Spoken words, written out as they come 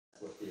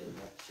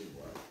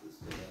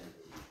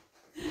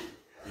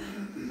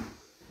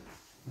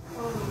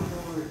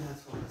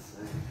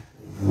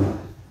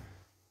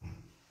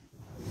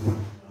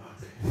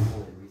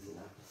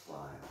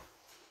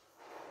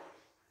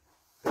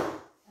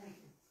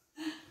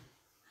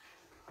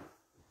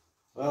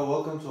Well,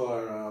 welcome to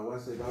our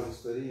Wednesday Bible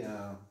study.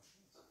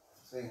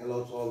 Saying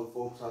hello to all the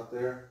folks out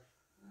there.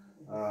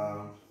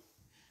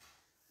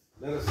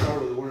 Let us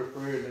start with a word of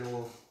prayer, and then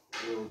we'll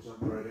jump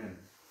right in.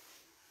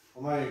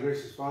 Almighty and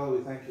gracious Father,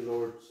 we thank you,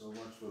 Lord, so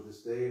much for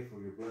this day,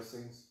 for your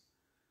blessings,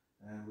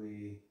 and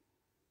we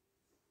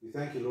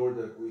thank you, Lord,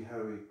 that we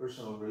have a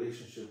personal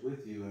relationship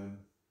with you,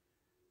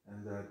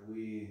 and that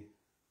we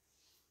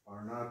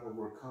are not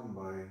overcome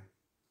by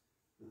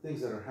the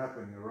things that are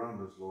happening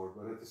around us, Lord.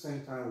 But at the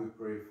same time, we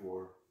pray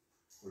for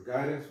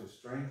guidance, for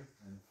strength,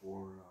 and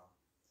for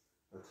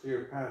a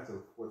clear path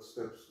of what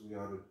steps we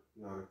ought to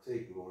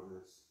take, Lord,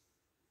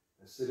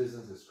 as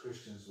citizens, as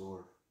Christians,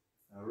 Lord.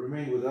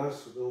 Remain with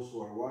us for those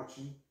who are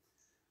watching,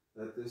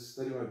 that this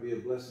study might be a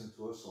blessing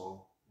to us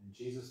all. In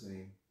Jesus'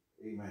 name,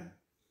 amen.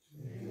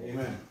 Amen.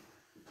 Amen.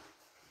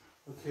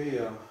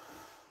 Okay,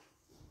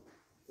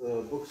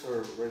 the books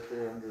are right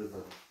there under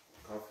the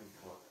coffee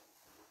pot.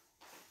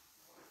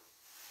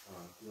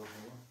 Do you want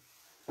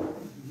one?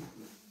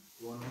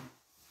 You want one?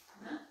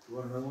 Huh? You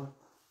want another one?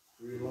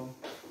 Read along?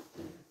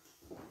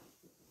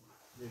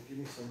 Yeah, give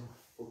me some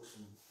books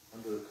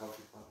under the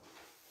coffee pot.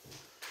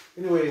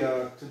 Anyway,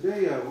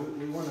 today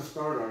we want to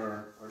start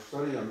our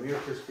study on Mere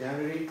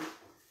Christianity.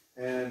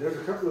 And there's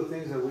a couple of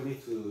things that we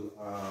need to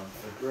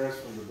address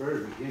from the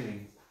very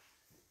beginning.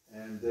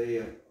 And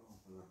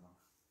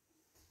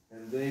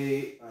and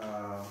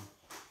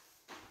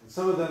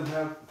some of them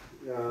have,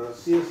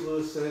 C.S.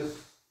 Lewis says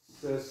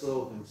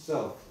so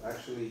himself.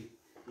 Actually,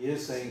 he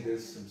is saying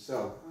this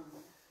himself.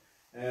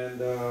 And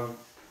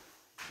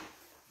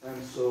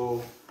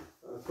so,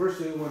 first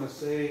thing we want to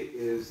say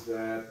is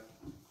that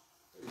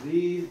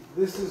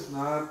this is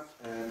not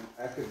an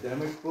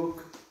academic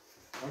book.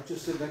 Why don't you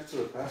sit next to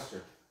the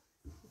pastor?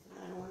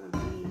 I don't want to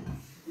be.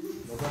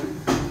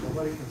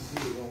 Nobody can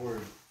see you. Don't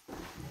worry.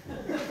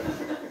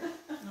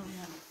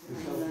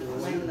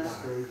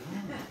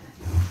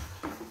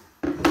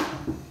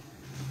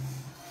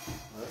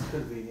 That's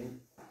convenient.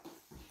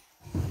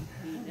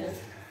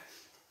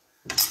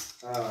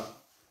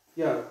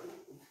 Yeah,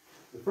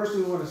 the first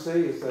thing we want to say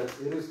is that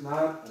it is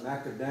not an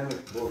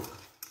academic book.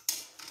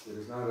 It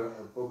is not a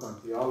book on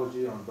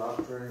theology, on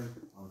doctrine,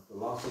 on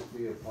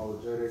philosophy,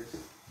 apologetics.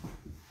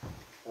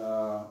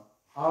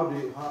 How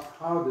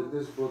did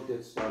this book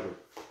get started?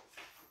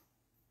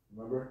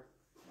 Remember?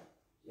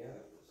 Yeah,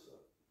 it was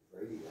a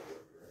radio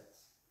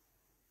address.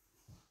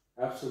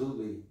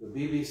 Absolutely. The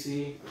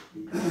BBC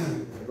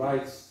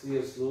invites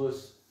C.S.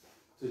 Lewis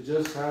to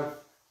just have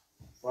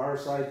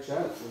fireside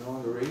chats,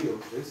 on the radio,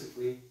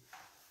 basically,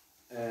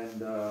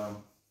 and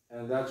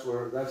that's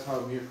how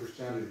Mere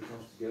Christianity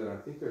comes together. I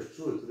think there's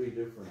 2 or 3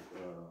 different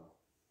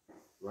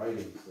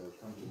writings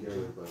that come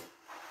together,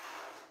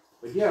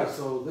 but yeah.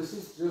 So this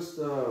is just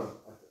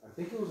I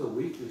think it was a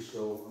weekly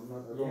show.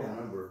 I don't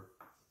remember.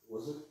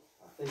 Was it?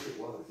 I think it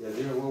was. Yeah,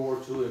 during World War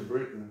II in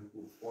Britain,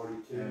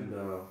 42 and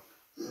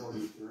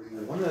 43.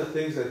 And one of the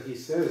things that he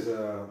says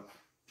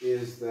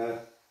is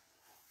that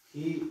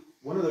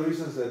one of the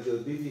reasons that the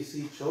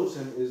BBC chose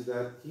him is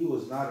that he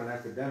was not an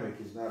academic.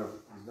 He's not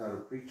a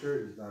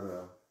preacher. He's not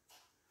a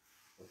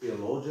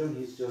theologian.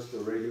 He's just a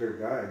regular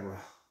guy. Well,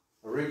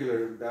 a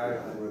regular guy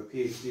with a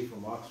PhD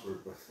from Oxford.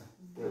 But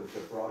It was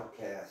a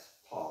broadcast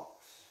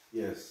talks.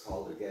 Yes.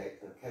 Called A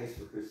Case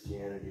for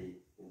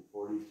Christianity in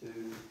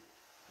 42,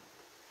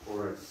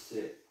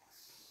 46,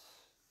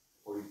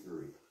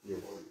 43. Yes.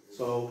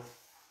 43.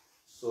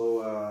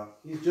 So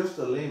he's just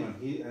a layman.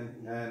 He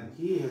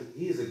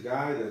is a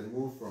guy that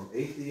moved from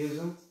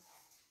atheism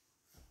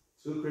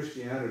to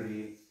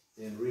Christianity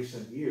in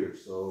recent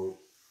years. So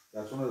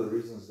that's one of the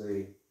reasons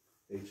they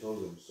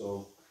chose him.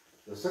 So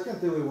the second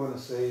thing we want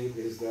to say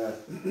is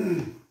that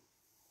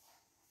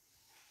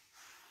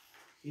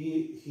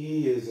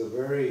he is a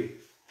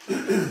very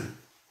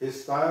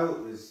his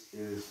style is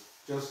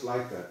just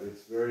like that.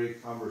 It's very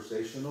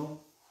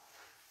conversational.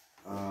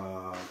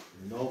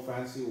 No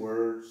fancy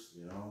words,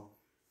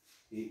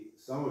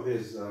 Some of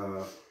his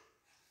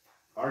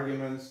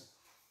arguments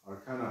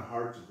are kind of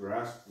hard to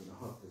grasp,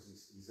 because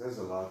he says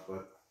a lot,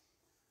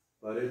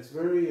 but it's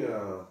very,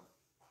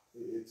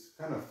 it's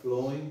kind of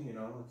flowing,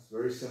 it's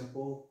very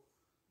simple.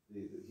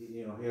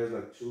 He has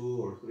like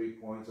 2 or 3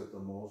 points at the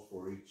most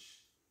for each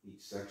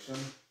section.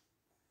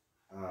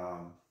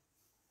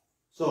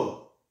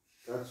 So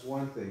that's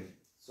one thing.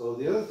 So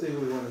the other thing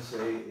we want to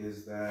say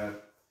is that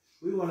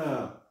we want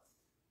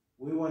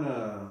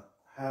to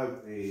have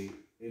a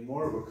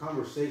more of a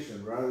conversation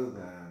rather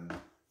than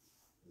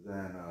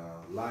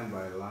line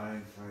by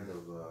line kind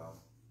of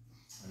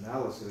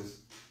analysis,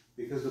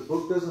 because the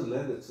book doesn't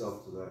lend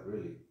itself to that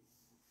really.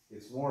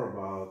 It's more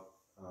about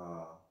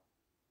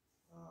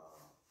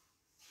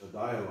the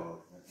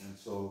dialogue, and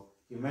so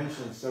he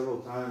mentioned several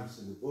times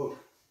in the book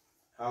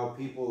how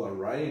people are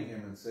writing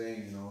him and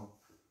saying,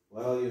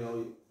 well,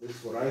 this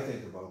is what I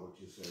think about what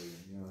you say,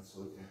 so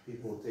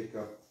people take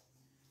up.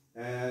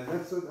 And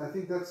I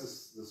think that's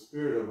the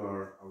spirit of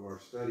our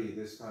study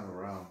this time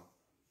around.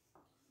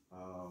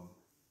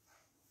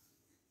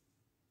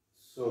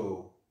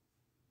 So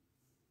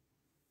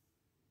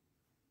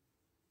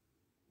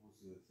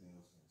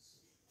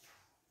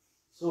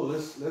So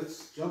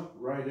let's jump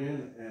right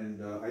in,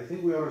 and I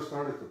think we ought to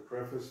start at the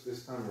preface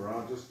this time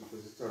around, just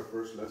because it's our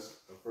first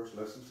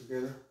lesson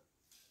together.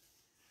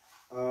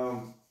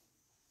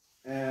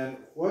 And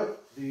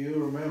what do you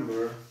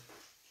remember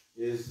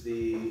is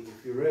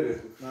if you read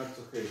it, if not, it's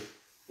okay.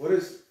 What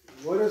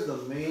is the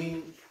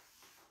main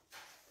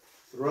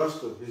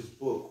thrust of his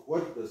book?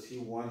 What does he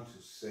want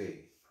to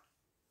say?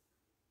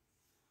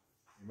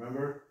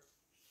 Remember?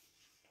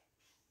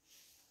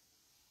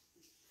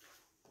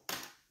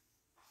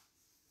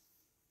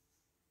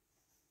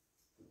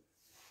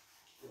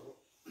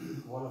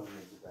 One of them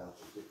is about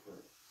the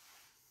different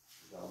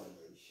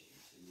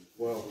denominations.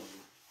 Well,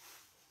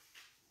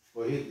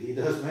 he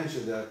does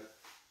mention that.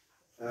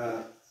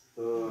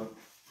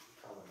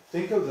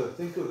 Think of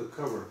the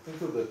cover.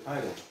 Think of the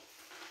title.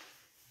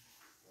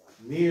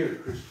 Mere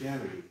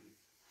Christianity,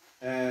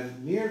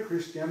 and mere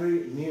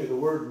Christianity. The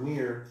word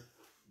mere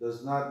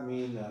does not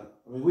mean.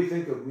 We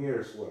think of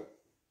mere as what?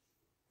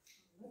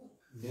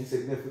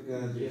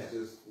 Insignificant. Yeah. It's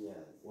just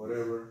Yeah.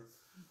 whatever.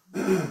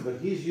 But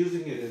he's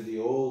using it in the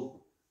old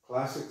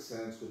classic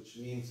sense, which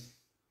means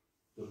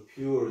the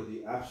pure,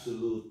 the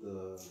absolute,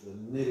 the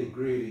nitty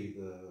gritty,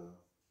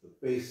 the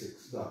basic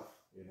stuff.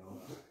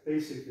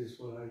 Basic is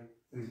what I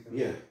think of.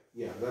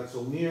 Yeah. That's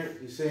so mere.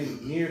 He's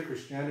saying mere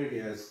Christianity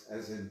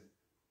as in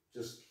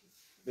just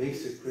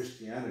basic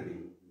Christianity,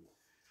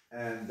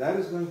 and that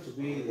is going to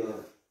be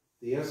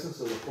the essence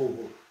of the whole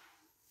book.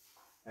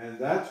 And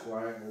that's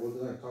why we're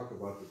going to talk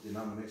about the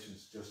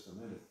denominations just a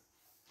minute.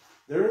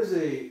 There is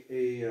a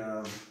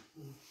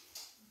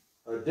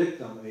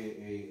dictum,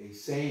 a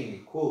saying, a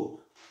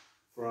quote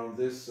from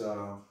this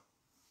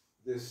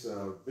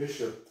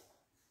bishop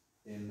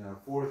in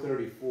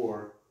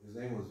 434. His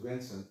name was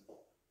Vincent,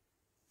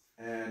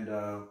 and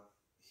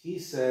he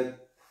said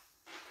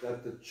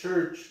that the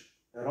church,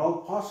 at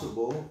all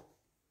possible,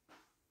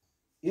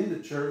 in the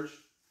church,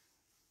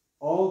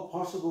 all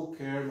possible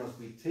care must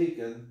be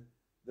taken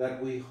that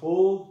we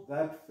hold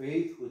that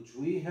faith which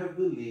we have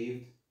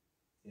believed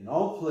in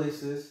all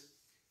places,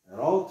 at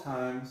all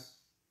times,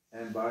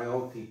 and by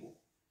all people.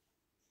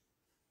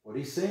 What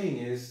he's saying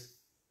is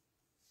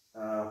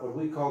what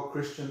we call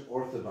Christian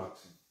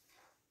orthodoxy.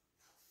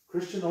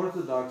 Christian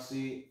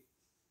orthodoxy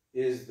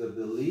is the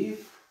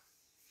belief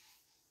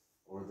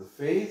or the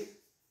faith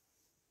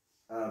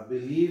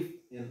believed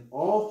in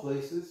all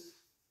places,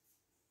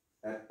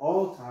 at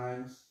all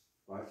times,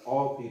 by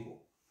all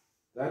people.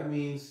 That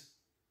means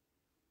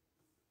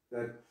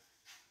that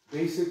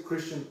basic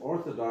Christian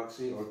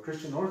orthodoxy, or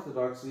Christian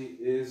orthodoxy,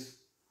 is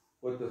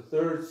what the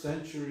 3rd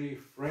century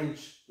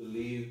French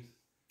believed,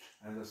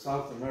 and the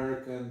South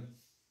American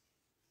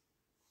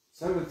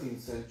 17th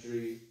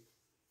century,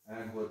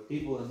 and what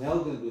people in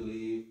Elgin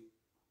believe,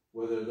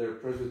 whether they're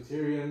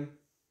Presbyterian,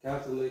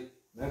 Catholic,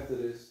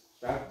 Methodist,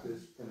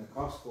 Baptist,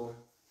 Pentecostal,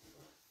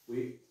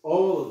 we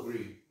all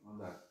agree on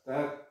that.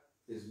 That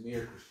is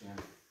mere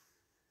Christianity.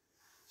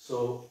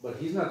 So, but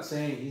he's not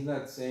saying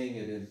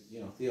it in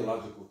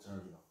theological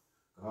terms.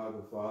 God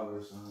the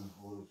Father, Son, and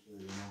Holy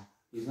Spirit.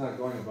 He's not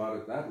going about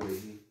it that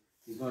way.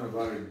 He's going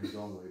about it in his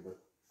own way. But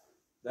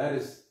that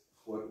is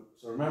what.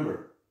 So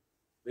remember,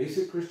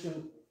 basic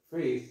Christian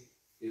faith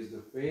is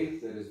the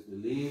faith that is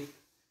believed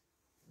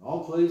in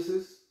all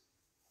places,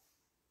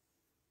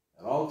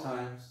 at all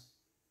times,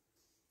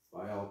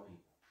 by all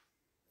people.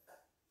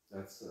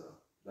 That's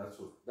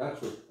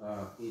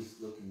what he's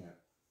looking at.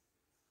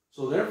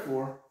 So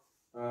therefore,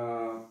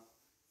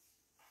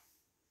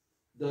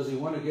 does he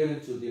want to get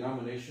into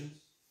denominations?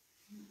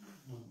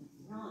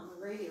 No, on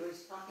the radio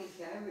he's talking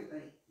to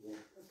everybody. Yeah.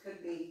 It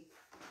could be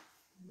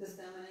this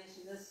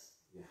denomination, this.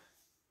 Yeah,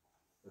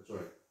 that's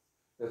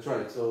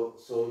right. So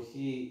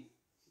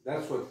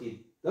that's what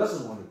he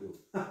doesn't want to do,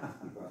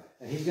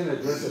 and he's going to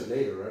address it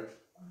later, right?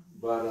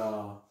 But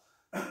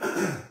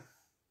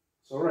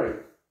so right.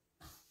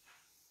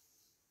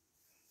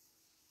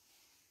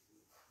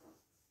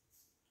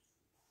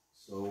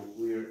 So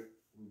we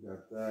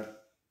got that.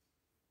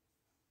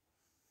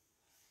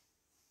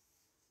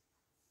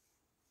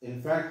 In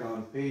fact,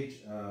 on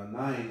page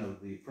 9 of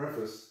the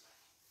preface,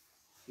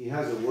 he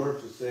has a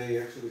word to say.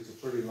 Actually, it's a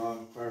pretty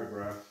long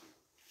paragraph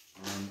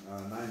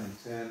on 9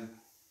 and 10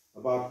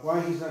 about why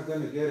he's not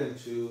going to get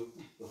into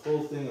the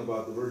whole thing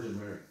about the Virgin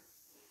Mary.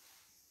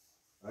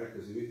 Right?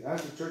 Because if you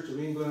ask the Church of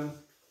England,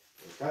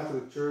 the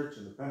Catholic Church,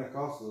 and the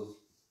Pentecostals,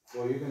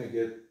 well, you're going to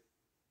get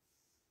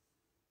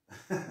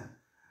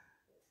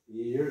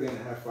you're going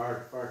to have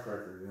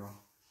firecrackers,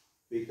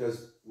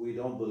 because we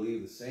don't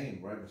believe the same,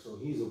 right? So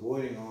he's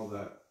avoiding all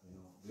that,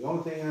 The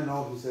only thing I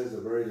know, he says, the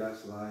very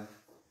last line,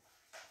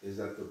 is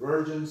that the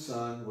virgin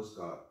son was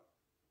God.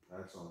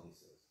 That's all he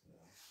says,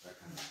 that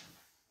kind of thing.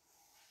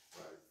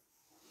 Right.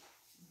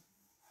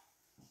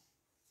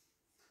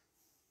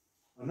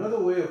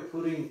 Another way of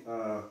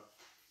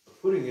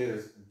putting it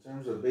is in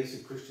terms of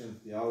basic Christian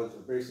theology,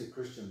 or basic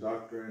Christian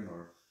doctrine,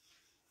 or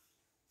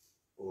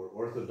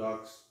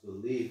orthodox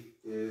belief,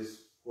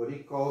 is what he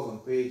calls on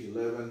page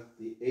 11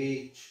 the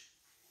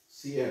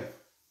HCF.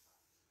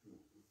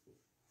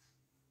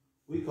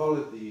 We call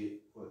it the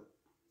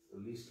the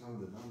least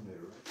common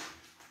denominator, right?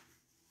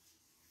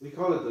 We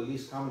call it the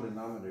least common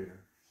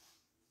denominator.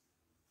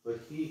 But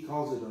he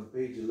calls it on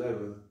page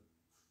 11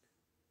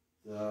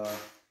 the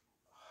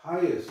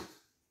highest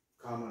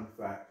common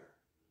factor,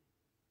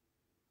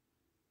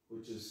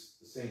 which is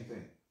the same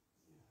thing.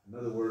 In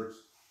other words,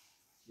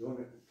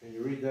 can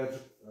you read that,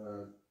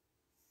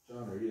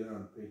 John? Are you there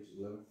on page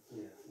 11?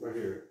 Yeah. Right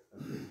here.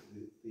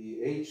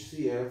 The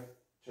HCF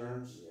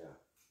turns. Yeah.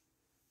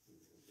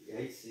 The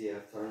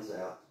HCF turns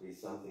out to be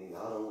something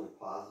not only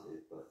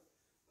positive but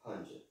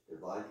pungent,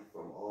 dividing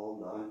from all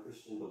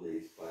non-Christian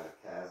beliefs by a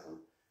chasm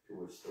to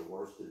which the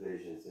worst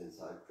divisions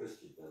inside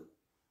Christendom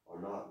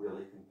are not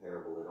really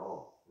comparable at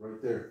all.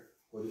 Right there.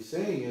 What he's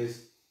saying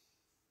is,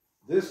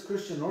 this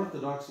Christian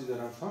orthodoxy that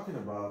I'm talking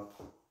about,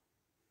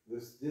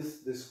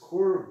 this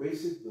core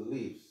basic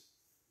beliefs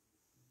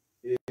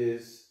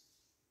is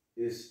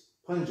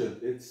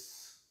pungent.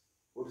 It's,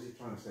 what is he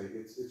trying to say?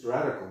 It's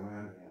radical,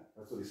 man. Yeah.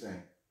 That's what he's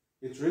saying.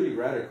 It's really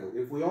radical.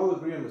 If we all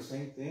agree on the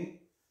same thing,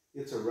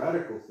 it's a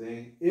radical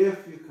thing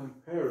if you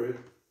compare it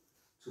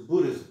to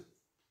Buddhism,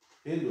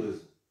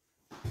 Hinduism,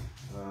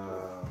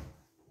 the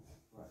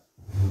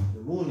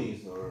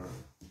Moonies or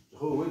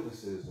Jehovah's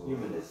Witnesses or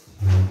humanists,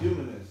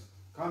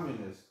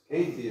 communists,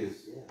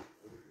 atheists. Yeah.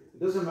 It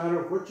doesn't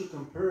matter what you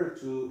compare it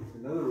to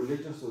in other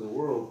religions of the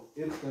world,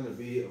 it's going to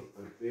be a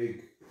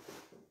big,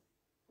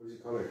 what does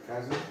he call it,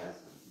 chasm?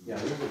 Yeah,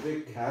 there's a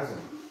big chasm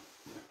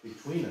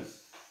between us.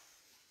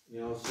 You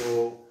know,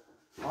 so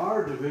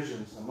our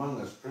divisions among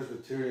us,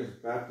 Presbyterians,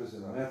 Baptists,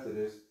 and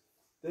Methodists,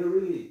 they're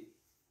really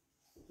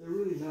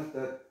not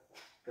that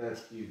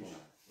huge,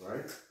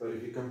 right? But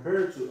if you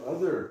compare it to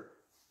other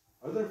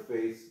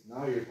faiths,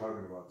 now you're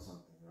talking about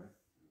something, right?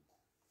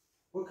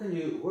 What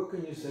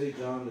can you say,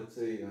 John? Let's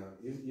say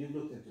you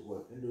looked into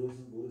what,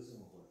 Hinduism,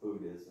 Buddhism, or what?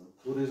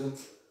 Buddhism.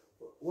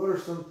 What are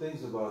some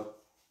things about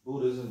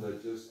Buddhism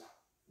that just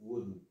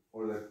wouldn't,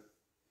 or that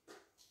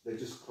they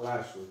just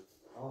clash with?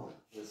 Oh,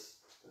 just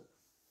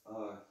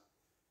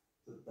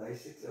the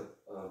basics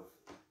of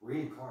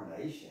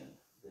reincarnation,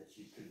 that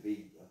you could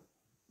be,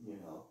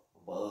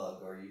 a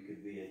bug, or you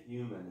could be a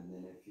human, and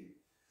then if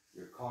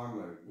your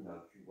karma,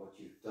 what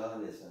you've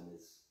done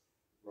isn't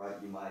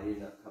right, you might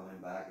end up coming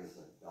back as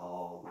a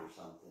dog or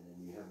something,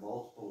 and you have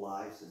multiple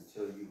lives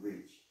until you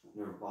reach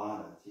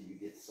nirvana, until you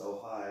get so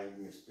high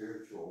in your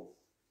spiritual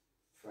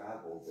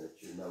travel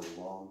that you're no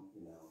longer,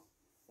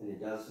 and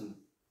it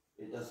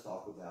does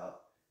talk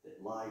about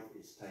that life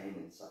is pain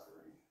and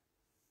suffering,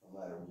 no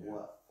matter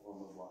what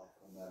form of life,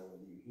 no matter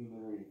whether you're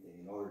human or anything.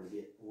 In order to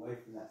get away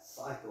from that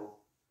cycle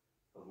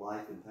of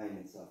life and pain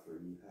and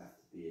suffering, you have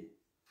to be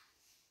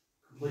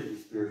completely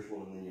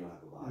spiritual, and then you don't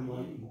have a body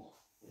anymore.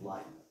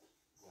 Enlightenment,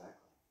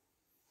 exactly.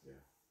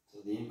 Yeah. So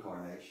the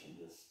incarnation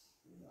just,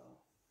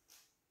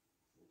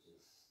 it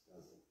just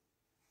doesn't.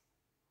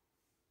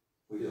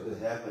 We go to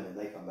heaven and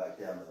they come back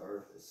down to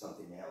earth as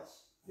something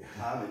else,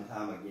 time and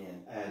time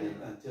again, and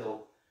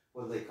until,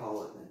 what do they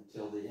call it?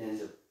 Until the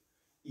end of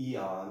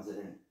eons,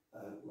 and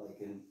like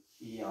an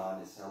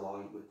eon is how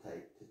long it would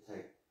take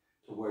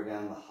to wear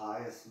down the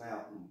highest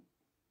mountain,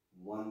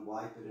 one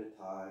wipe at a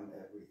time,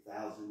 every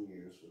 1,000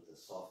 years, with the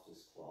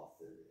softest cloth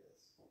there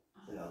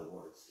is. In other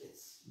words,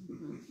 it's,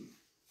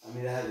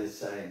 that is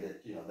saying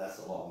that, that's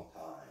a long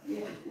time.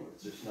 In other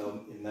words, there's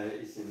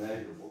it's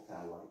immeasurable,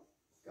 kind of like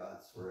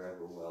God's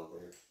forever well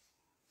there.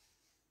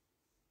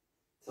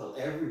 So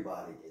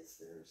everybody gets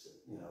theirs,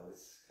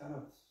 it's kind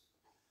of,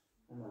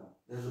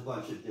 there's a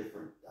bunch of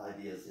different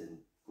ideas in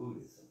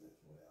Buddhism as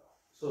well.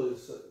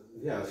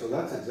 So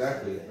that's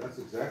exactly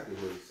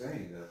what he's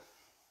saying, that,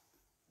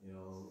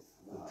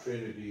 the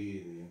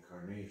Trinity, the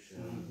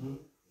incarnation,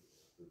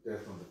 the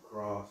death on the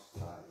cross,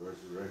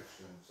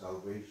 resurrection,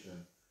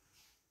 salvation.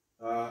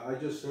 I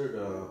just heard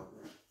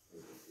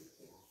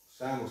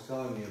Sam was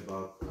telling me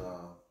about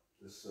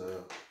this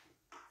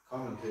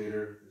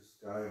commentator, this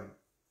guy,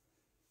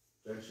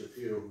 Ben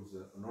Shapiro, who's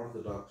an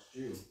Orthodox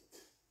Jew,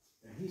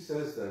 and he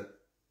says that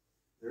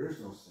there is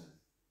no sin.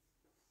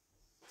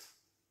 I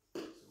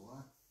said,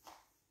 what?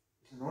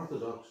 He's an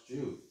Orthodox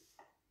Jew,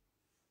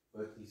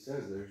 but he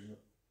says there's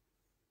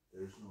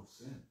no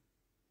sin.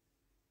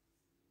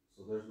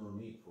 So there's no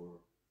need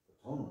for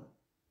atonement.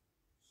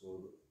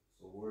 So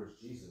where's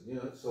Jesus?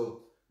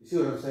 So you see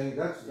what I'm saying?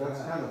 That's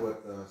kind of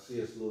what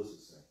C.S. Lewis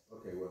is saying.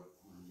 Okay, well.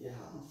 Yeah,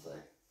 I'll say.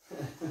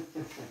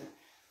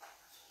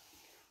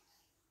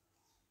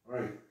 All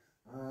right.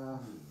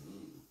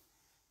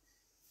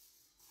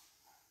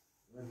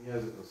 Then he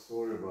has a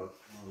story about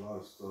a lot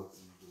of stuff,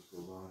 and it just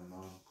goes on and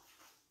on.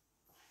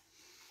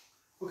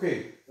 Okay,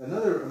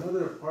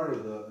 another part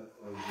of the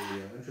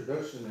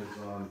introduction is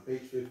on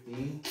page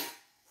 15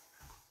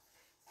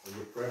 of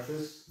the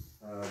preface,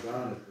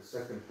 down at the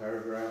second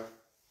paragraph,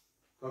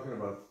 talking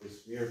about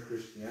this mere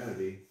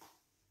Christianity.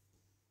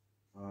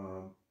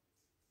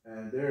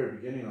 And there,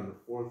 beginning on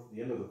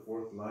the end of the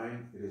fourth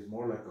line, it is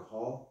more like a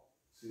hall.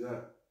 See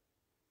that?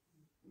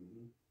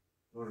 You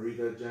want to read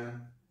that,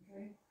 Jan?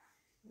 Okay.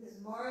 It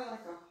is more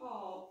like a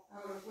hall,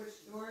 out of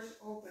which doors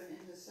open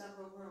into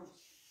several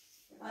rooms.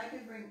 If I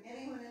can bring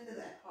anyone into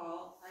that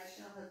hall, I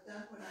shall have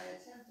done what I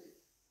attempted.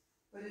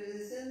 But it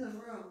is in the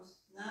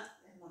rooms, not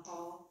in the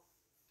hall,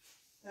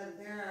 that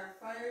there are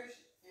fires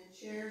and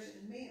chairs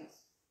and meals.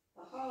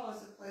 The hall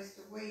is a place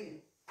to wait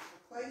in,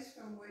 a place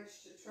from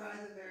which to try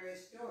the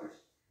various doors,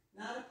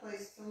 not a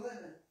place to live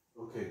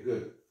in. Okay,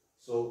 good.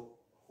 So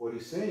what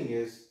he's saying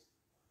is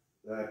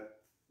that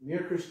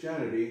mere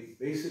Christianity,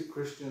 basic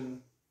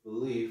Christian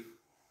belief,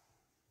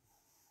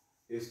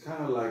 is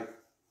kind of like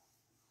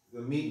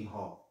the meeting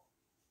hall.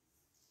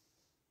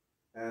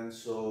 And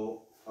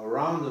so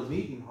around the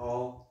meeting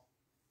hall,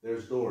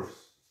 there's doors.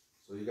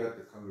 So you got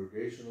the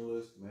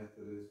Congregationalist,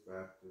 Methodist,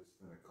 Baptist,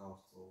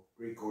 Pentecostal,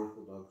 Greek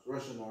Orthodox,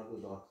 Russian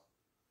Orthodox,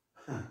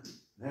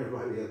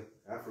 everybody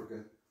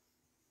African.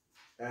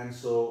 And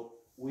so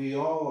we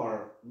all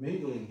are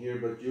mingling here,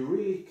 but you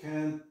really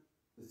can't,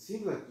 it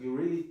seems like you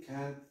really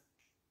can't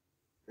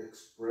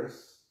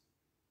express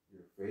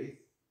your faith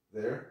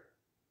there.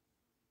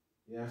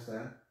 You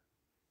understand?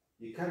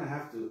 You kind of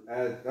have to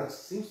add, that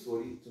seems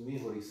to me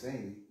what he's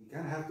saying, you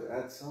kind of have to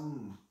add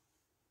some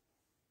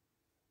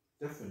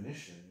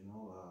definition,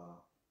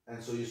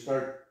 and so you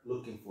start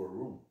looking for a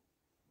room,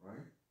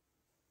 right?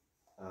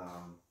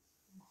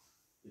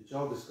 Did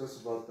y'all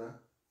discuss about that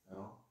at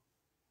all?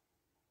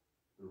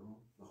 The room,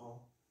 the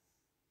hall?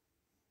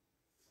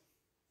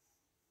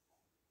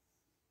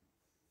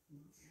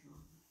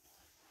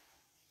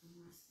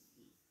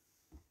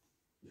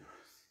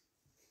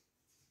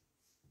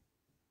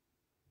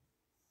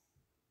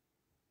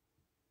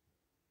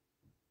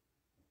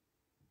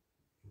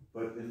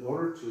 But in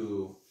order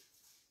to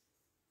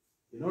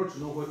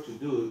know what to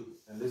do,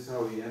 and this is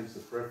how he ends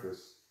the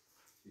preface,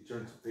 you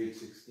turn to page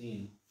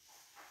 16.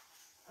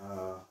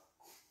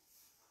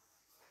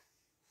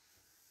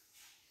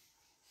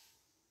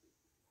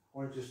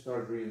 Why don't you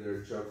start reading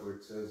there, Chuck, where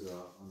it says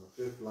on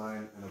the 5th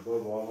line, and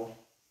above all.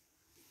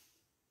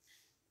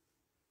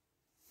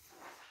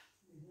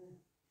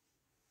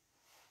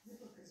 The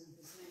book isn't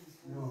the same as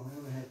mine. No, I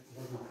only have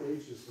 11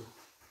 pages of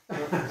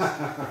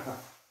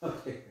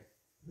Okay.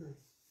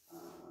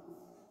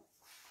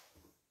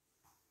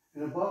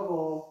 And above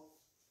all,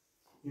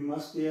 you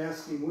must be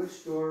asking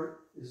which door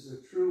is the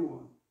true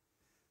one,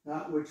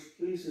 not which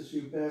pleases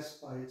you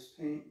best by its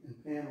paint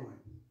and paneling.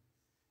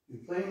 In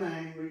plain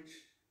language,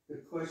 the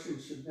question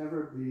should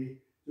never be,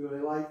 do I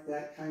like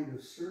that kind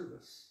of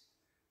service?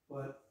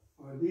 But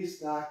are these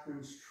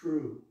doctrines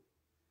true?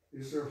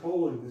 Is there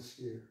holiness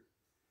here?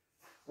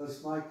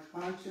 Does my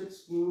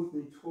conscience move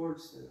me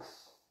towards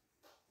this?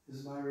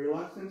 Is my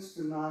reluctance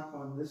to knock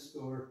on this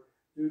door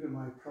due to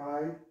my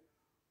pride,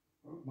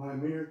 or my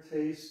mere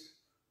taste,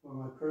 or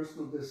my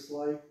personal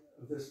dislike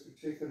of this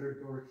particular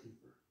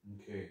doorkeeper?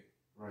 Okay,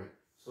 right.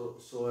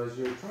 So as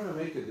you're trying to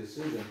make a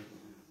decision,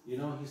 he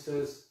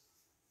says,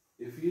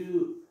 if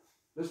you,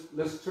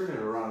 let's turn it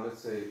around.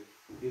 Let's say,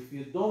 if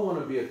you don't want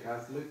to be a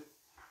Catholic,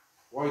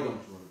 why don't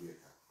you want to be a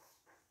Catholic?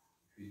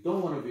 If you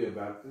don't want to be a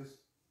Baptist,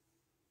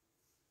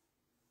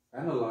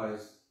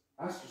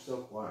 ask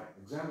yourself why.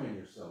 Examine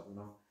yourself,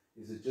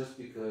 Is it just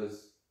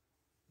because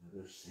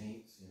they're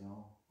saints,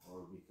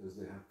 or because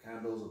they have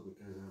candles, or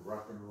because they have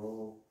rock and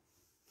roll?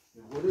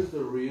 What is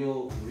the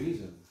real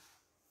reason,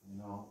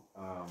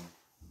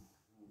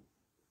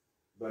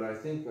 But I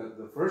think that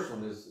the first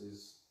one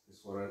is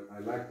what I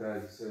like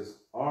that he says,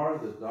 are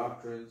the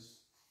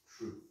doctrines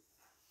true?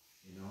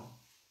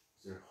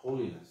 Is there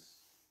holiness?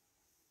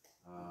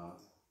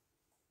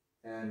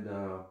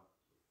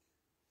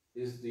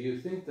 Do you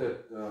think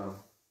that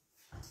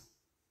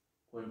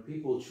when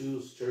people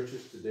choose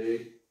churches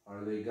today,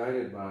 are they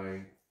guided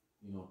by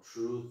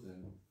truth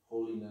and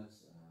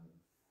holiness?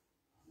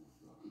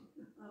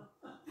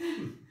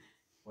 And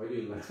why do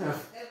you laugh?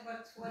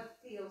 What's what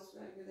feels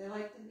right? They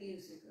like the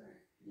music, or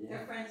Yeah.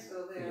 their friends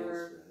go there,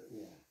 or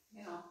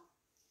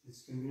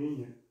It's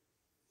convenient.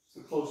 It's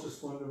the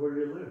closest one to where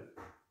you live.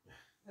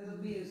 or the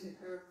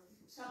music, or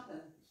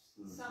something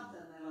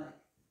they like.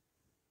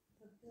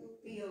 It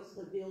feels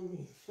The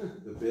building.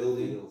 The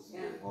building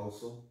Yeah.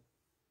 also.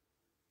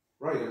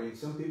 Right. I mean,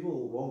 some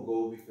people won't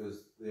go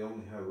because they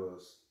only have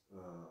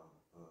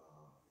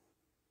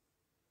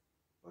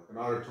like an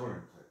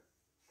auditorium type,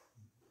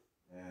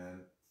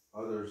 and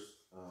others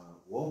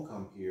won't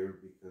come here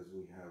because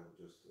we have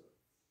just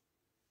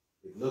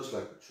it looks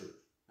like a church.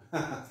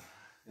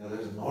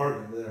 There's an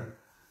organ there.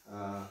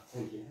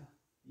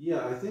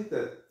 Yeah, I think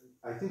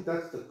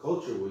that's the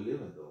culture we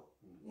live in, though,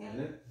 Yeah. isn't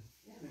it?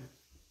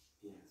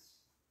 Yes.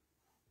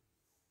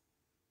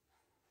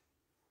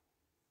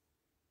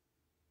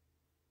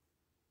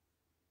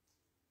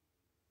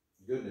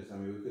 Goodness, I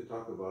mean, we could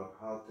talk about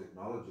how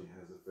technology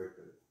has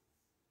affected it.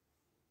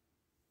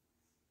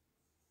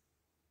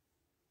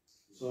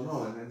 So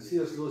no, and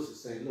C.S. Lewis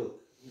is saying, look,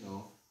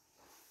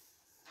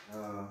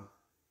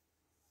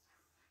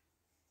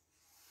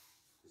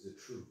 is it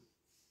true?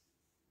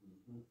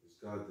 Is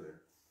God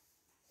there?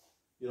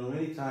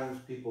 Many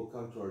times people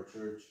come to our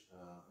church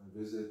and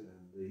visit,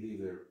 and they leave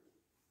their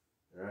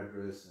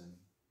address,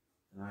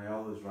 and I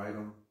always write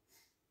them.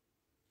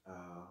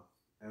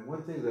 And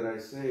one thing that I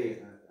say,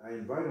 I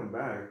invite them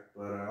back,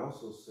 but I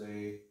also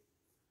say,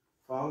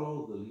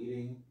 follow the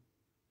leading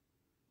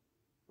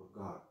of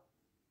God.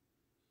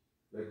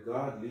 Let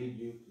God lead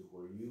you to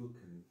where you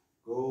can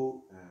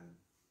go and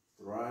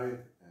thrive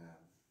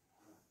and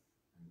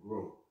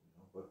grow. You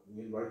know? But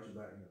we invite you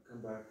back. You know,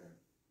 come back and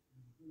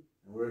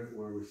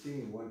we're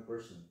receiving one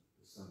person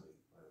this Sunday,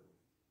 by the way.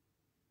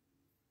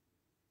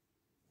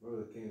 Brother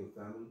that came with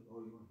family. Oh,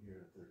 you weren't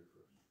here at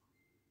 31st.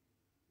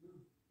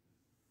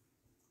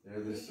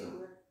 There, this.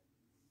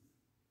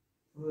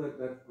 Remember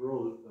that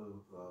girl of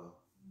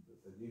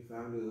the new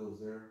family that was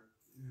there?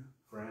 Yeah.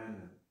 Fran,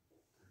 and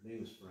her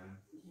name is Fran.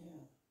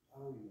 Yeah.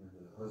 And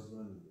the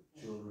husband and the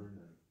children,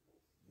 and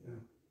yeah,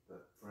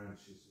 that Fran,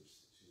 she's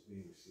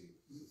being received.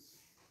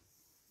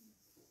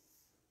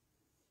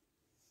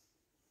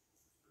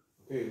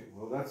 Okay,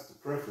 well that's the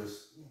preface.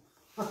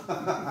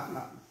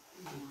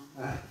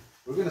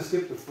 We're gonna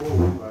skip the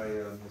foreword by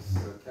Miss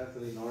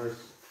Kathleen Norris.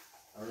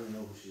 I don't even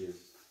know who she is.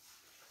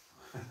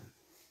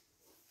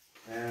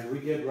 And we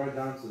get right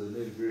down to the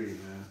nitty gritty,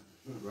 man,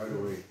 right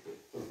away.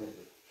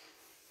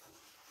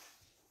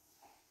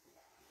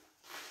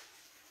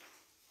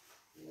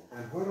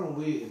 And why don't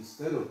we,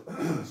 instead of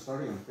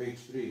starting on page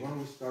 3, why don't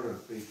we start on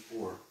page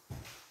 4?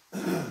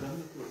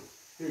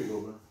 Here you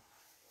go, man.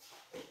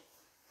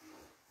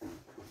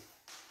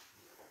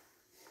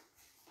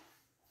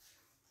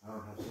 I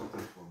don't have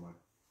something for my...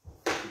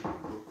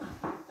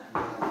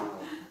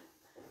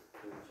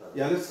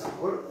 Yeah, let's,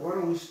 why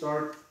don't we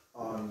start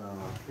on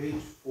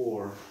page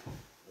 4,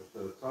 at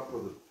the top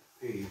of the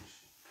page,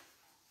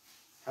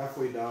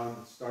 halfway down,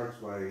 it starts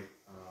by,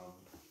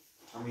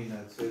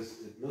 it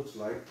says, it looks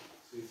like,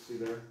 see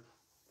there?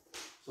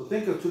 So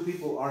think of two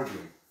people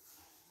arguing.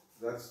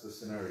 That's the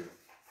scenario.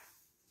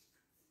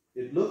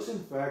 It looks, in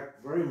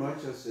fact, very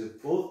much as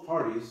if both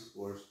parties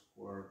were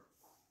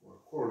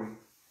quarreling,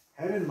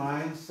 had in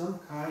mind some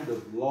kind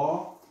of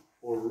law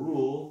or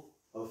rule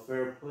of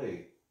fair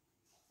play,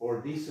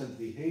 or decent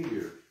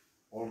behavior,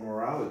 or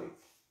morality.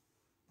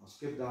 I'll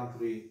skip down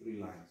three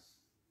lines.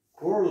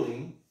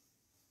 Quarreling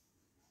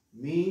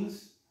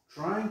means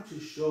trying to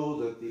show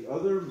that the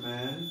other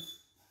man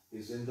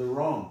is in the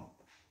wrong.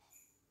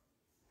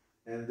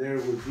 And there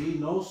would be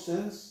no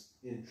sense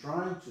in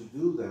trying to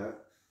do that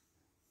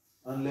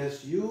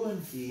unless you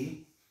and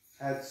he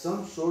had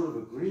some sort of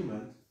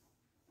agreement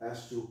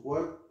as to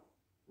what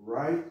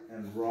right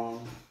and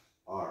wrong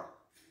are.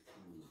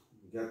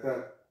 You get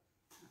that?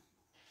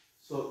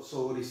 So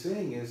what he's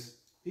saying is,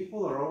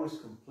 people are always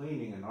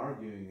complaining and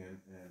arguing and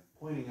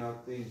pointing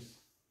out things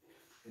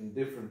in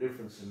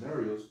different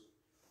scenarios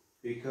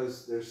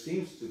because there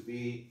seems to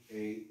be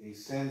a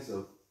sense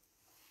of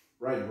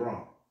right and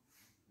wrong.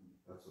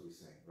 That's what he's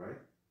saying, right?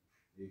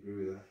 Do you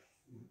agree with that?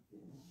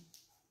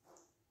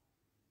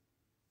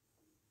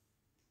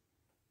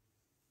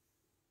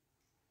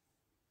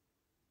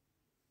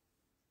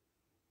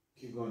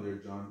 Keep going there,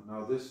 John.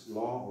 Now this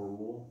law or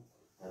rule.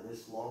 Now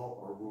this law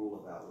or rule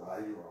about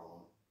right and wrong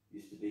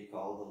used to be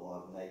called the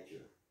law of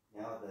nature.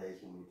 Nowadays,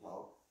 when we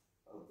talk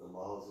of the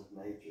laws of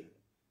nature,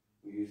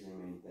 we usually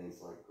mean things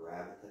like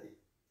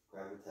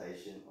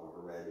gravitation or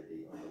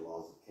heredity or the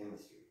laws of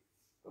chemistry.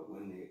 But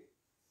when the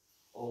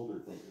older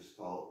thinkers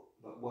called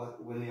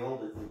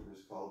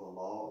the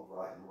law of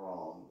right and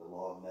wrong the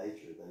law of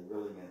nature, they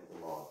really meant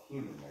the law of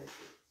human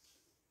nature.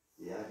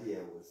 The idea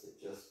was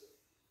that just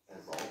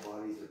as all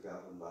bodies are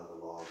governed by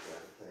the law of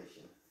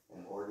gravitation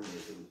and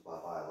organisms by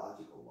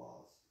biological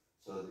laws,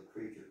 so the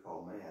creature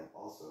called man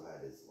also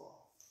had his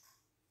law.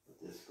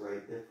 But this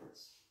great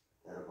difference,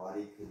 that a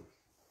body could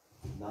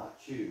not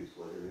choose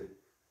whether it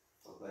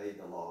obeyed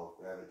the law of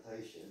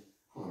gravitation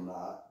or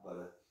not, but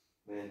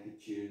a man could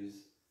choose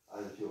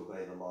either to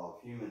obey the law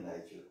of human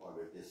nature or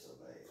to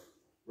disobey it.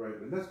 Right,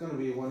 and that's going to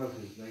be one of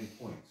his main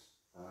points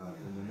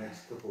in the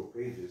next couple of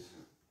pages,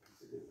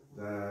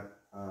 that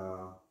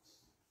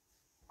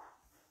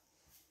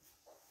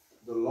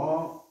the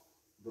law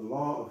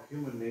of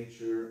human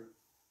nature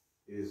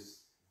is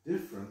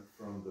different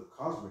from the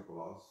cosmic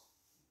laws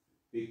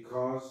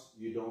because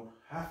you don't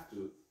have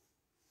to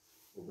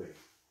obey.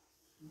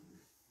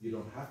 You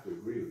don't have to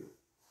agree with it,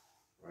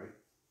 right?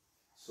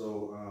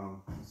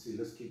 So, let's see,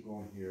 let's keep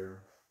going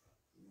here.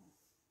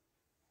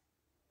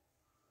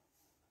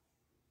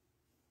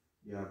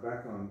 Yeah,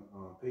 back on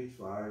page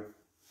 5,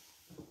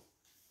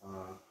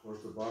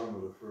 towards the bottom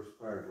of the first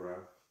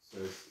paragraph,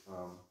 says,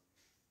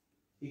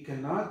 he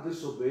cannot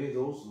disobey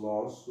those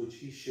laws which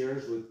he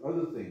shares with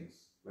other things,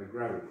 like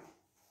gravity.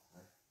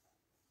 Right?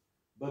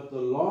 But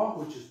the law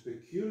which is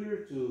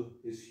peculiar to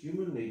his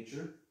human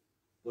nature,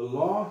 the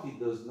law he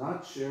does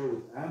not share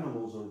with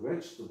animals or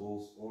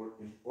vegetables or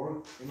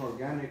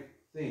inorganic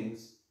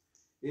things,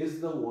 is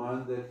the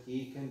one that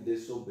he can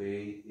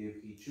disobey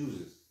if he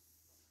chooses.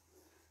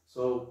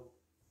 So,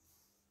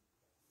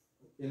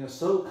 in a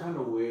subtle kind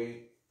of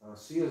way,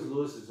 C.S.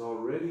 Lewis is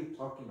already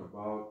talking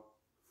about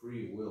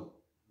free will.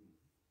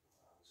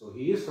 So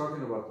he is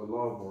talking about the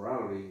law of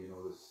morality,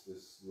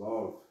 this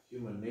law of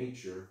human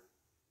nature,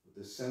 with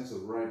this sense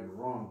of right and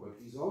wrong, but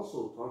he's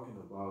also talking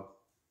about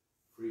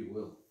free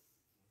will.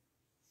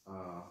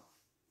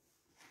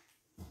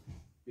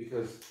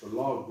 because the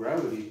law of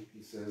gravity,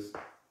 he says,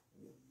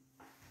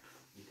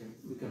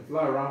 we can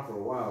fly around for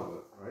a while,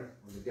 but right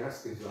when the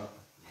gas gets up,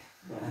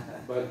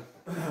 but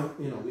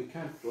we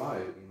can't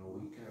fly.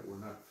 We're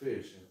not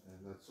fish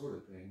and that sort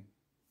of thing.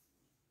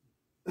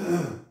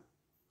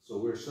 So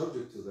we're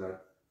subject to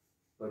that.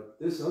 But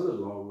this other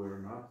law,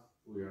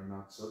 we are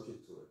not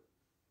subject to it.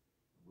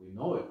 We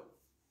know it,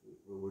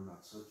 but we're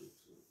not subject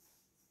to it.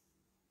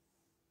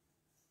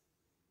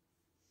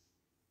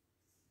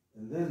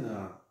 And then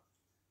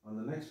on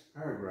the next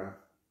paragraph,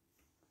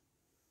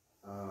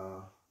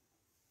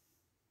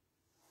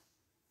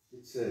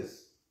 it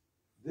says,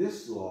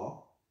 this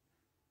law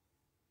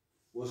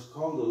was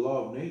called the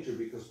law of nature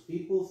because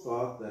people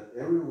thought that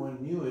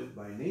everyone knew it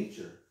by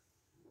nature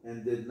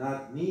and did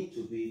not need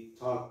to be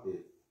taught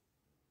it.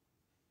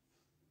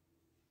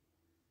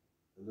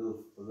 A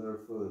little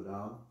further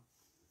down.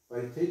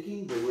 By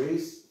taking the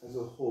race as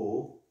a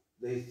whole,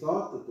 they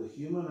thought that the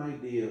human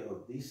idea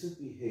of decent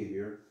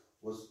behavior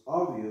was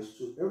obvious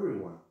to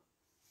everyone.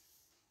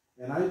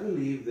 And I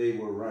believe they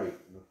were right.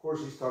 And of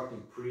course he's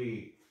talking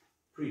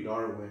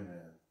pre-Darwin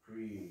and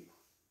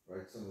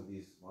some of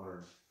these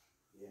modern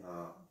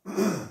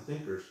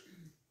thinkers.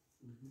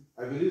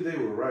 I believe they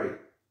were right.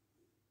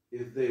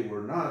 If they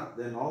were not,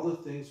 then all the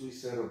things we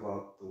said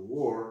about the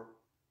war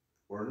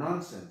were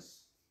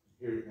nonsense.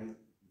 Here,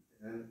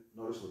 and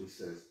notice what he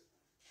says.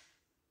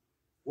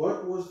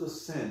 What was the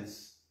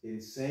sense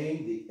in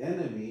saying the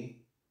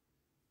enemy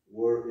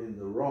were in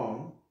the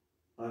wrong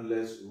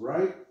unless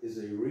right is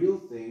a real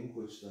thing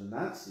which the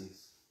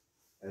Nazis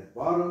at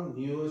bottom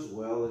knew as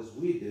well as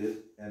we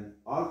did and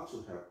ought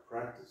to have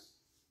practiced?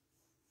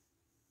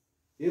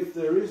 If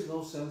there is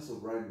no sense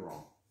of right and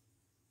wrong,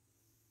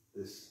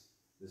 this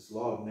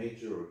law of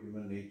nature or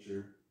human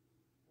nature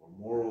or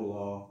moral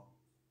law,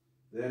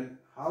 then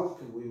how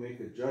can we make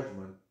a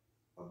judgment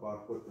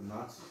about what the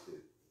Nazis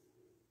did?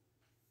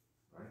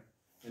 Right?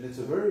 And it's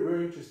a very,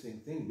 very interesting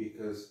thing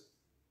because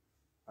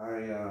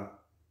I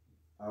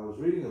was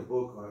reading a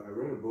book. I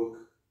read a book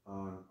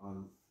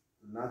on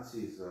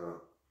Nazis,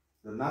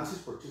 the Nazis'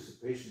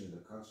 participation in the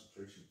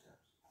concentration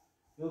camps.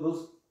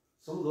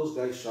 Some of those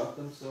guys shot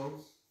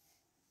themselves.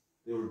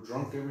 They were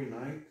drunk every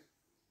night.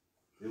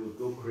 They would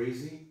go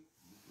crazy.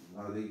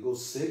 They'd go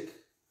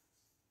sick.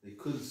 They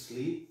couldn't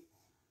sleep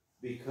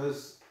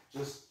because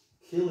just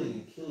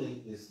killing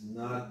is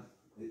not.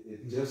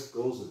 It just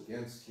goes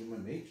against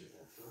human nature.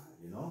 That's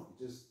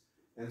right.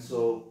 And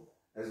so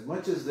as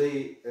much as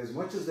they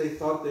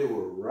thought they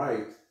were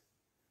right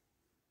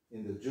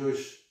in the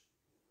Jewish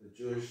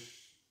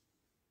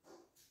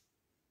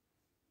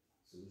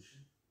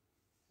solution.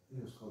 I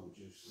think it was called the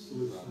Jewish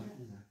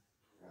solution.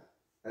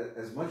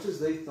 As much as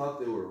they thought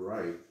they were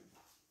right,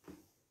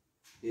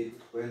 it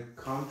went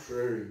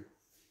contrary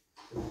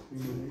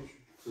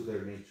to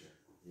their nature,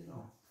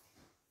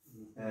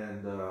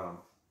 And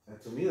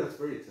to me, that's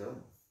very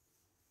telling.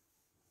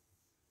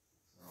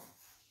 So,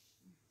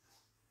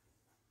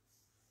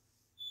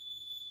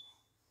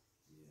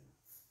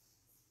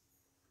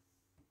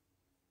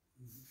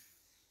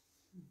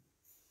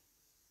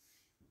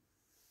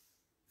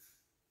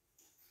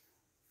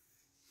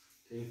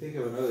 Can you think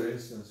of another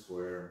instance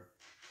where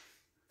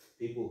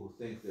people who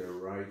think they're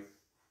right,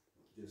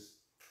 just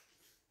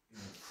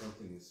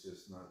something is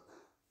just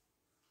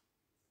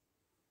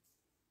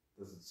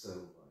doesn't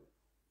settle right?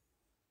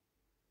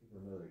 Think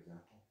of another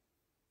example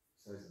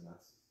besides the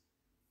Nazis.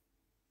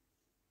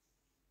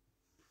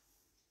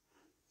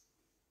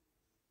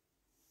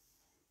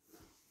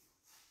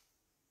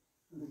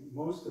 I think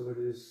most of it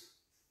is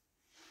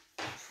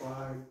a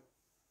tribe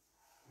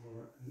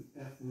or an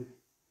ethnic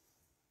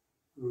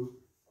group,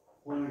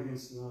 one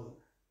against another.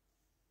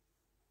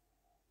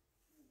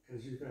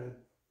 Because you've had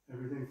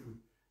everything from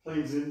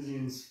Plains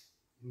Indians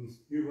in the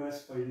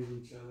U.S.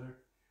 fighting each other,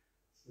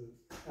 to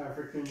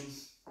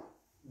Africans,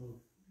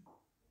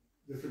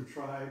 different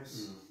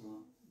tribes.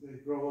 They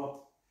grow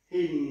up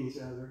hating each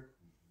other,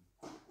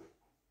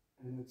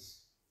 and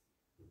it's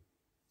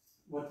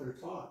what they're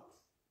taught.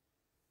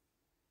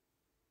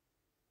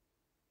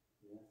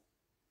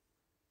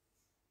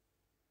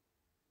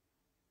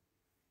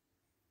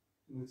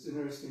 And it's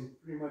interesting,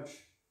 pretty much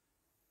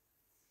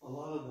a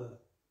lot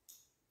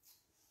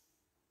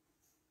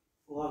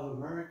of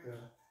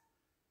America,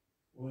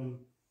 when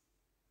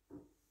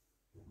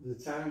the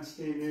Italians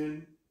came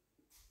in,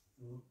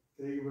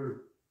 they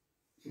were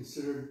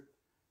considered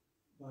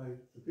by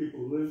the people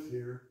who lived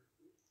here,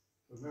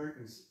 the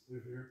Americans who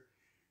live here,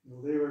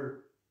 they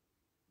were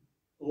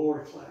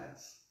lower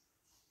class.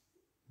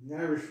 The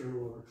Irish were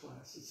lower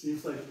class. It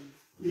seems like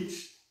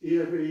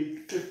every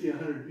 50,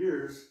 100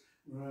 years,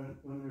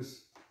 when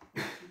there's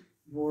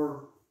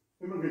more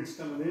immigrants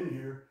coming in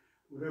here,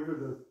 whatever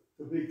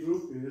the big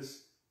group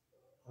is,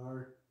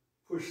 are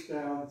pushed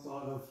down,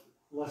 thought of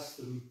less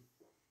than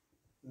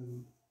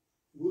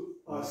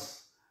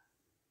us.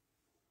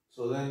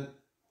 So then,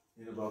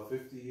 in about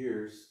 50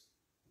 years,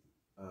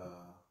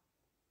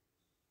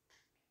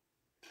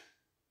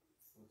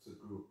 what's a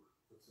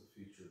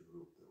future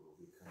group that will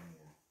be coming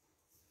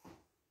in?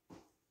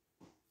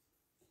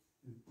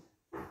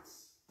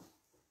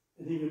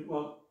 and even,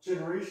 well,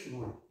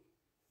 generationally.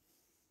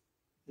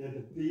 You had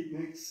the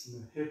beatniks and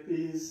the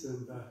hippies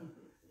and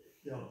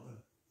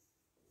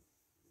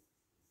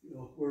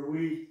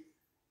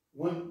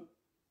where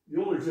the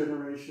older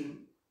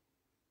generation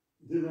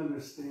didn't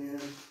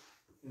understand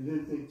and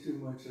didn't think too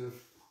much of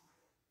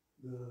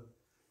the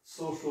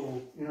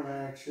social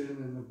interaction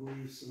and the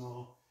beliefs and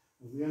all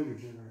of the younger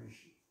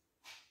generation.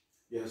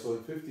 Yeah, so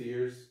in 50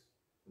 years,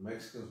 the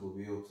Mexicans will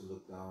be able to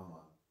look down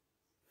on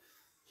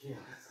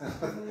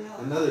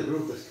another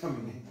group that's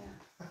coming in.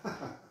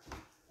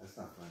 That's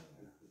not funny.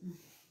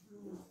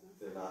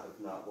 They're not, if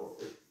not,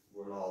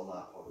 we're all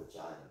not part of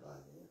China by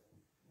then.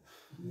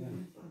 Yeah.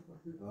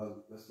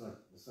 Let's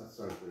not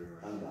start there.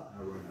 I'm not.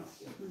 Not right now.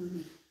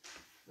 Mm-hmm.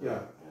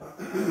 Yeah.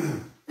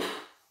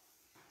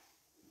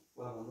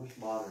 Well, when there's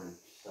modern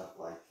stuff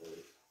like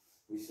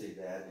we see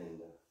that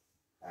in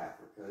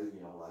Africa,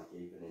 you know, like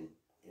even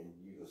in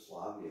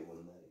Yugoslavia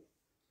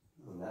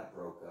when that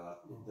broke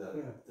up,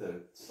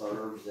 the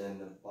Serbs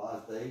and the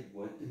Bosniaks, they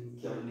went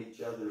killing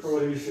each other. The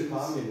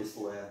communists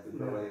left, the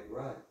Croatians,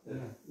 right? The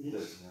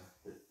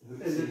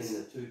Hutsi and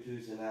the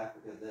Tutus in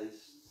Africa, they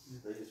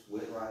just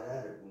went right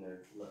at it when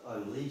they're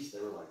unleashed. They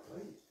were like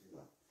crazy.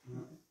 You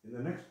know? In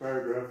the next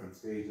paragraph on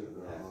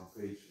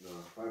page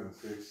 5 and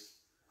 6,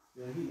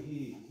 yeah,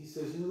 he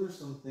says, you know, there's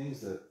some things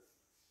that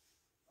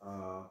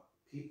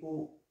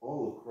people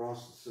all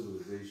across the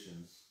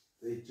civilizations,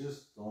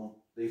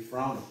 they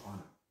frown upon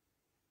it.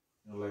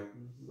 You know,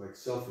 like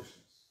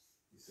selfishness,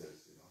 he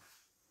says, you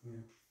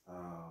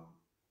know.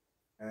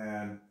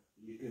 And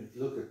you can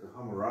look at the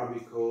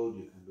Hammurabi Code,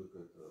 you can look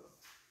at the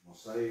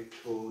Mosaic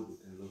Code, you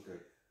can look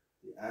at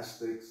the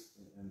Aztecs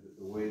and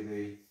the way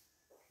they,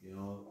 you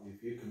know,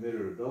 if you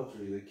committed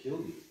adultery, they kill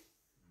you.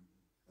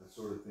 That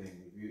sort of thing.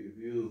 If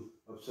you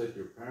upset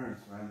your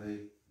parents, man,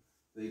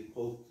 they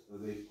poked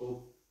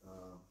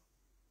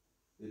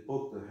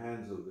the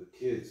hands of the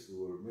kids who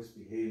were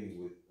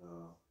misbehaving with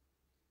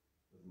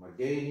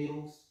maguey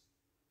needles,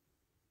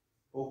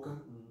 poke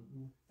them,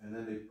 and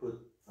then they put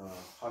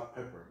hot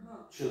pepper,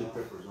 chili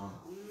peppers on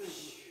it.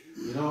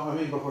 You know, I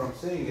mean, but what I'm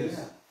saying is,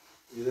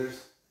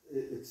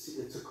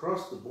 it's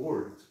across the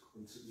board.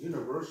 It's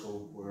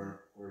universal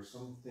where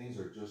some things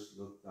are just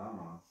looked down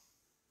on,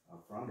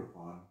 frowned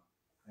upon.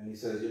 And he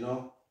says, you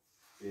know,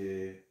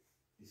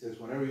 he says,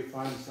 whenever you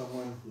find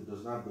someone who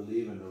does not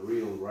believe in the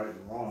real right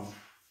and wrong,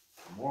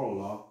 moral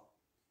law,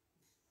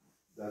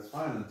 that's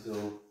fine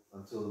until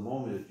the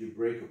moment that you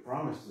break a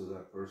promise to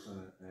that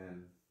person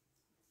and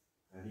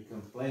he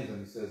complains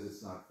and he says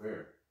it's not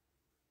fair,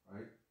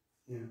 right?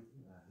 Yeah.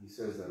 He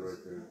says that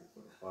right there at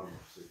the bottom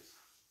of 6.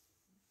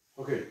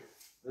 Okay,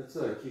 let's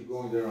keep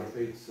going there on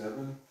page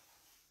 7.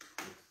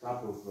 At the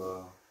top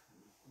of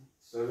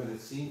 7, it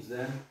seems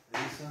then,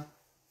 Elisa?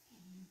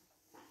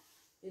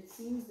 It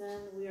seems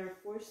then we are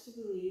forced to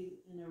believe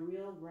in a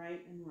real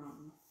right and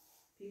wrong.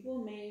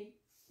 People may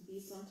be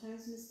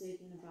sometimes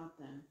mistaken about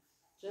them,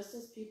 just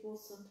as people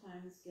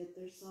sometimes get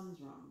their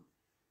sums wrong.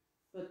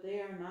 But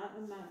they are not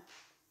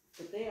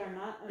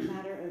a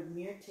matter of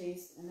mere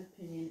taste and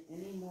opinion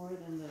any more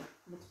than the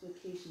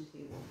multiplication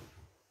table.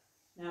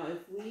 Now,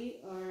 if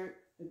we are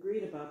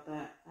agreed about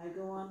that, I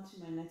go on to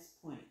my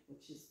next point,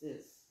 which is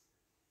this.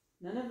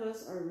 None of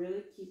us are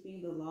really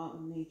keeping the law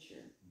of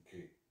nature.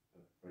 Okay,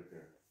 right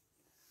there.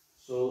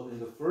 So in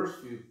the first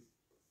few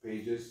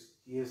pages,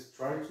 he has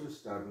tried to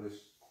establish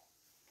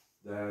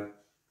that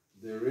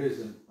there is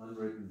an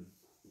unwritten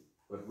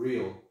but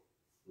real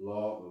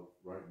law of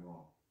right and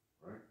wrong,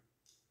 right?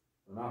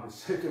 But now his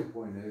second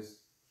point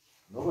is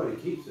nobody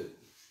keeps it.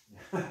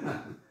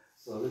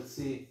 So let's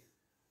see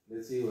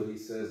what he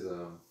says.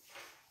 In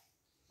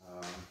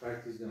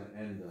fact, he's going to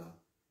end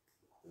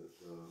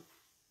the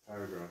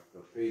paragraph,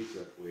 the page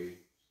that way,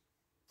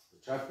 the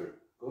chapter.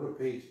 Go to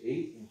page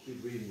 8 and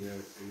keep reading there,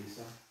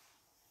 Elisa.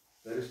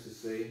 That is to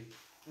say,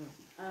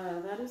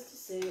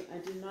 I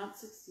do not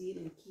succeed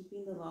in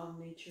keeping the law of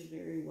nature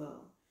very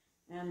well,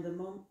 and the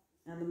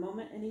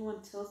moment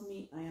anyone tells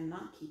me I am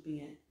not keeping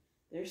it,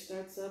 there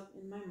starts up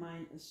in my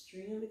mind a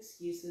string of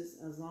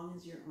excuses as long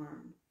as you're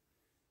armed.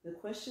 The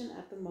question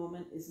at the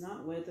moment is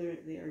not whether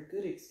they are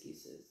good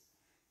excuses.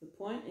 The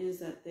point is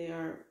that they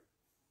are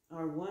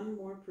one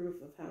more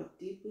proof of how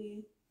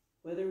deeply,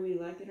 whether we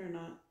like it or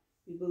not,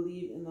 we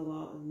believe in the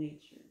law of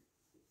nature.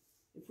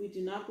 If we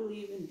do not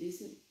believe in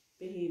decent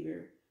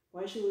behavior,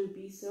 why should we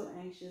be so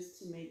anxious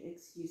to make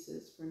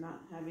excuses for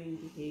not having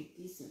behaved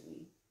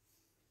decently?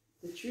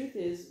 The truth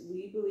is,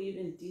 we believe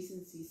in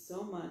decency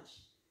so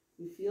much,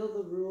 we feel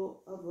the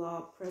rule of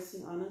law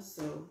pressing on us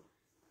so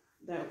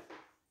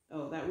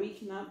that we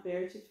cannot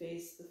bear to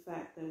face the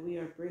fact that we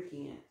are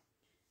breaking it,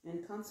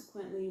 and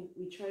consequently,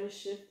 we try to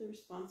shift the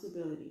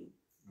responsibility.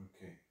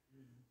 Okay.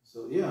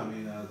 So yeah, I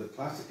mean, the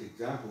classic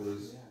example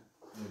is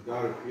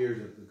God appears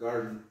at the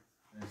garden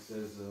and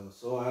says,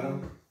 "So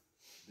Adam,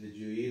 did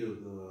you eat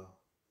of the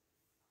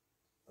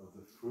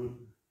fruit?"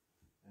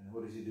 And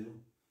what does he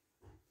do?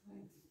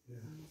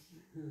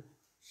 Yeah.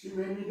 She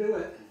made me do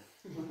it.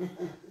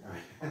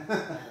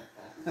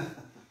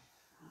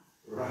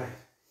 Right.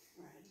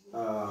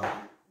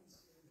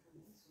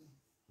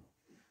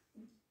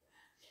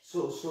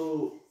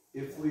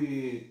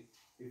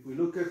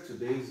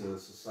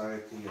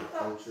 society, our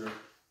culture.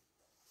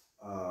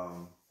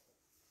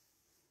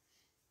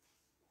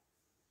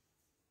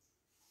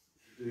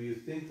 Do you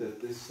think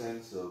that this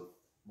sense of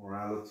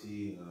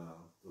morality,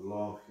 the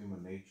law of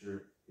human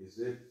nature, is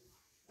it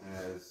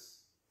as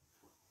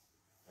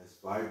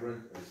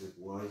vibrant as it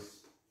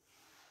was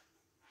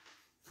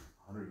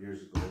 100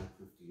 years ago,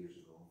 50 years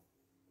ago?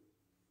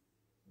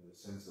 The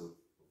sense of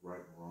right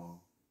and wrong.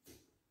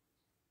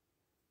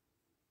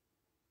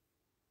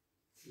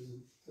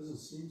 Doesn't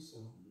seem so.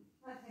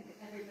 I think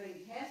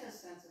everybody has a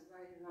sense of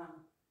right and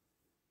wrong,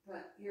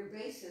 but your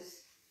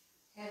basis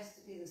has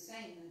to be the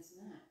same, and it's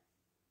not.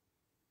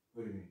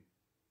 What do you mean?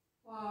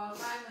 Well,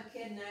 if I'm a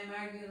kid and I'm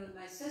arguing with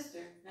my sister,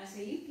 and I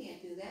say, you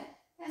can't do that,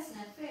 that's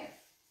not fair.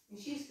 And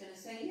she's going to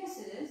say, yes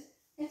it is,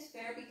 it's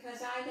fair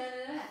because I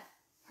da-da-da.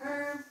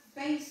 Her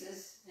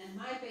basis and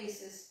my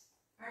basis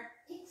aren't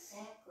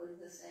exactly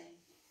the same.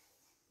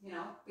 You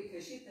know,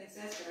 because she thinks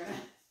that's fair,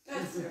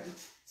 that's fair.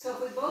 So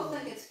if we both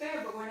think it's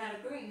fair, but we're not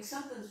agreeing,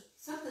 something's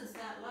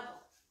not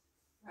level,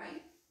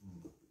 right?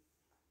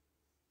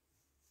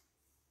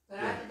 But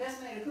it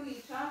doesn't matter who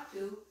you talk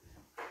to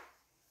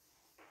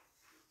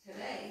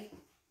today,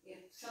 if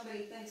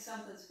somebody thinks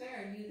something's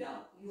fair and you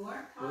don't, you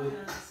aren't talking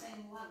on the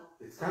same level.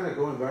 It's kind of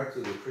going back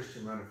to the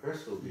Christian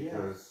Manifesto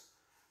because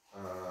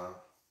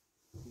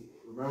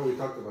remember we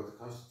talked about the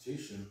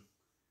Constitution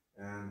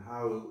and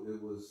how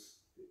it was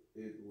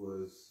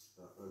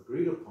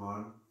agreed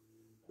upon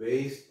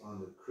based on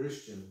the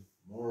Christian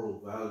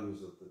moral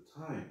values of the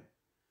time,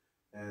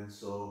 and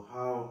so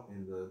how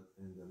in the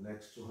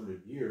next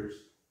 200 years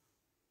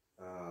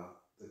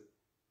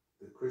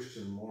the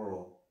Christian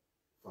moral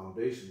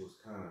foundation was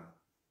kind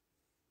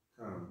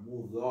of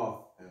moved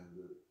off, and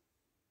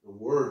the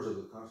words of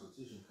the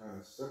Constitution kind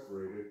of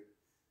separated,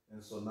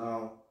 and so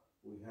now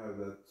we have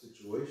that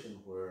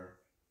situation where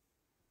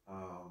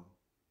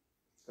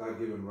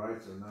God-given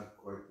rights are not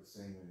quite the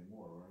same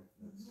anymore, right?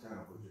 That's kind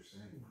of what you're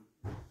saying.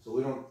 So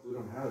we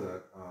don't have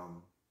that.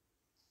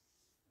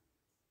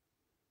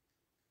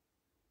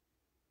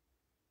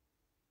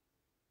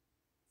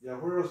 Yeah,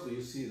 where else do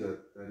you see that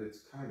it's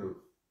kind of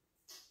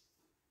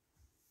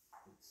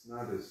it's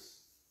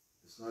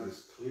not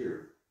as clear?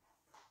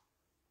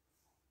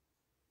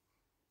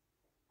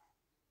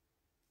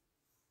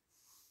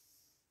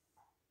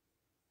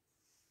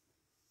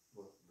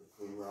 What,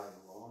 between right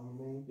and wrong, you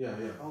mean? Yeah.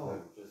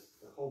 Oh, just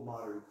the whole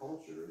modern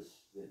culture is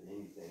that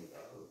anything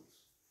goes.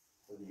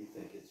 Whether you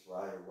think it's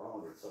right or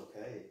wrong, it's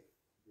okay.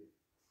 It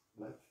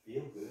makes you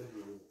feel good,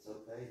 and it's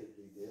okay to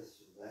do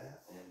this or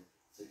that, and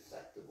it's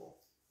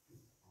acceptable.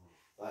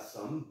 By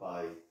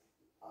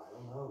I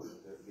don't know,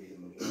 whether it be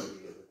the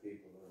majority of the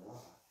people or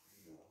not,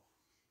 you know.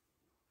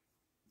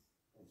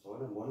 And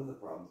sort of one of the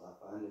problems I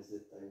find is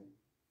that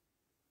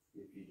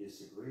if you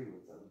disagree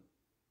with them,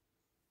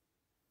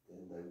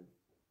 then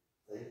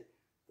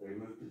they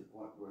move to the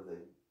point where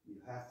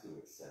you have to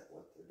accept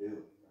what they're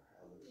doing or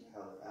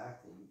how they're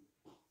acting.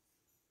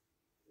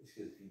 It's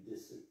because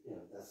if you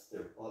that's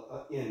their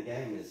end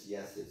game is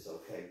yes, it's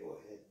okay, go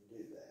ahead and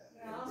do that.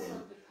 It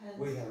also depends.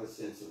 We have a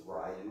sense of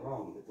right and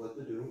wrong, that what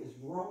they're doing is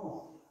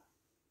wrong.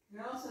 It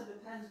also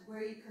depends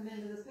where you come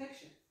into the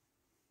picture.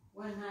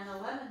 When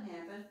 9/11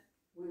 happened,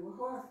 we were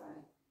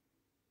horrified.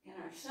 And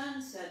our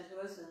son said to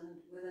us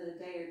within a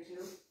day or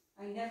two,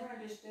 I never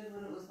understood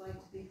what it was like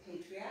to be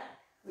patriotic,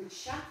 which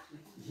shocked me.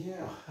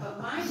 Yeah. But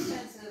my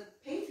sense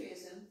of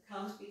patriotism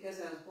comes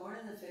because I was born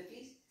in the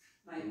 50s.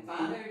 My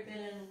father had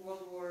been in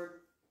World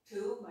War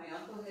II. My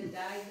uncle had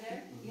died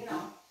there. You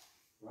know.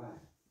 Right.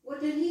 What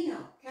did he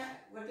know?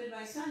 What did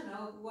my son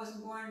know who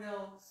wasn't born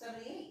until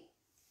 78?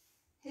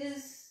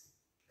 His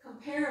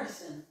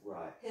comparison,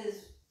 Right.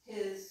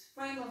 his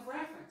frame of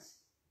reference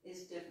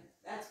is different.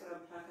 That's what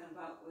I'm talking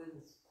about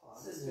with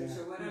sisters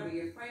or whatever.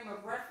 Your frame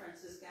of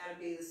reference has got to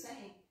be the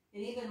same.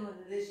 And even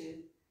when it is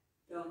you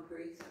don't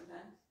agree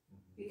sometimes.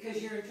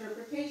 Because your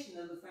interpretation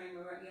of the frame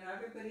of reference,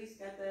 everybody's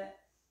got that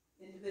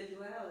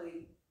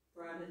individuality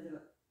brought into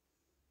it.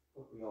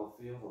 But we all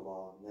feel the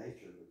law of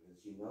nature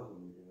because you know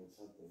when you're doing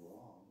something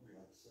wrong. Like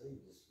I say,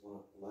 you just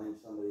want to blame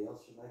somebody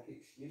else or make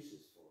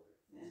excuses for it.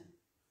 Yeah.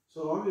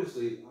 So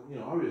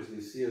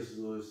obviously C.S.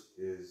 Lewis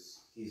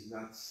he's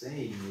not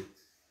saying it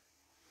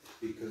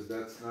because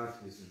that's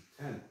not his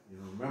intent.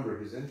 Remember,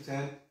 his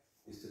intent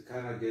is to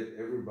kind of get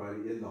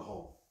everybody in the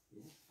hall.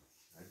 Yeah.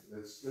 Right?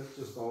 Let's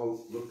just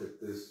all look at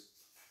this.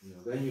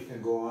 Then you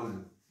can go on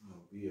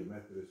and be a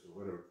Methodist or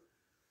whatever.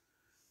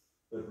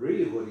 But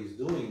really, what he's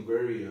doing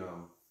very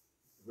not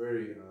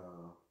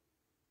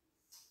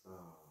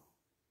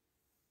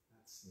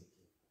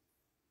sneaky,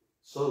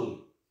 subtly.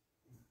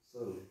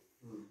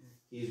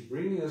 He's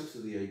bringing us to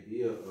the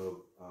idea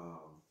of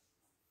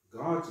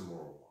God's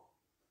moral law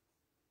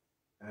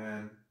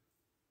and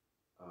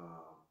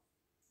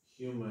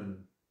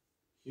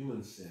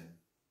human sin,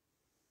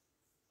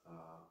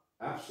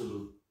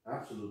 absolute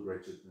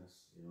wretchedness.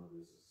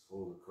 There's this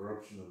whole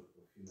corruption of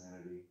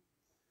humanity,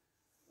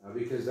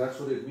 because that's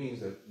what it means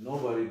that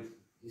nobody.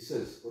 He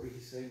says, what did he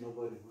say?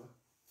 Nobody what?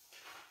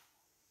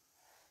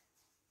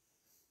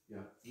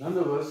 Yeah, none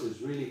of us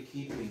is really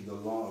keeping the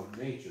law of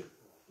nature.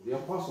 The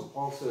Apostle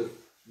Paul said,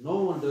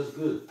 no one does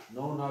good,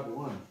 no, not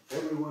one.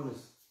 Everyone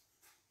is,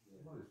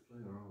 somebody's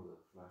playing around with a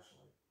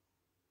flashlight.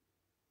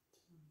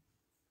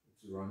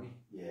 It's Ronnie.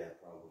 Yeah,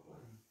 probably.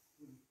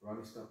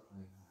 Ronnie, stop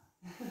playing.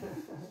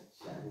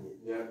 Shining it.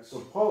 Yeah, so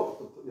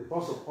Paul, the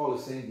Apostle Paul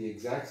is saying the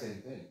exact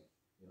same thing.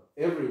 You know,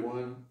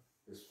 everyone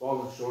has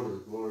fallen short of the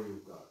glory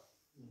of God.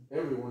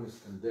 Everyone is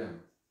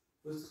condemned.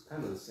 This is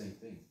kind of the same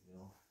thing, you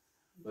know.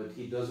 But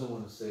he doesn't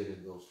want to say it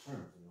in those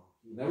terms, you know.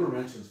 He never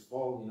mentions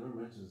Paul, he never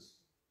mentions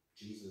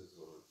Jesus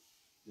or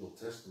the Old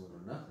Testament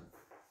or nothing.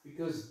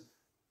 Because,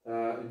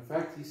 in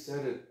fact, he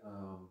said it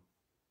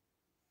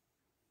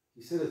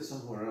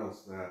somewhere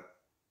else that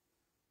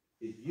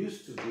it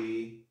used to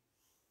be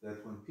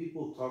that when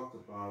people talked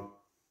about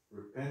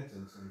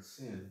repentance and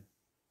sin,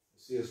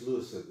 C.S.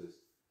 Lewis said this,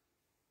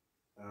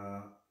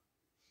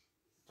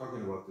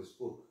 talking about this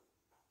book,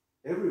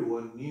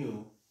 everyone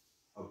knew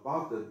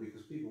about that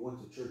because people went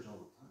to church all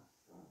the time.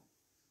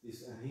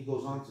 And he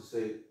goes on to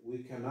say,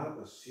 we cannot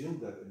assume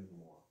that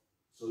anymore.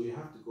 So you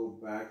have to go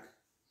back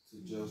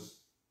to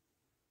just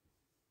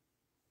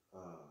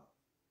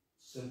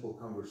simple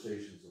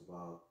conversations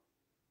about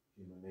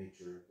human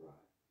nature,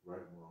 right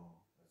and wrong,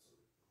 that sort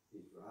of thing.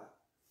 He's right.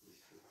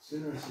 It's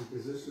interesting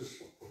because this was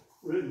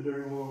written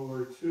during World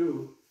War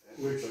II,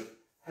 which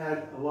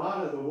had a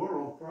lot of the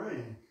world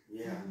praying.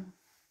 Yeah.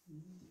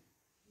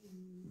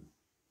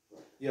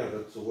 Yeah,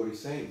 so what he's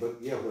saying,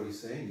 what he's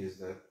saying is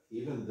that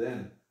even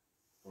then,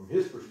 from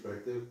his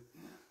perspective,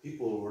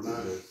 people were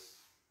not as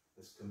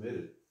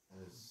committed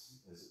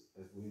as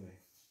we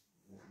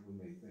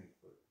may think.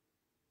 But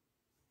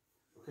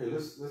okay,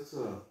 let's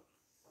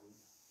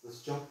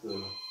jump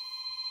the.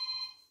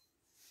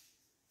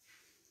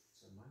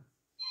 Is that mine?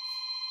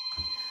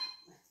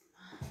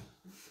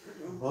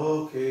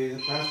 Okay,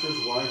 the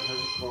pastor's wife has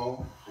a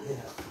call.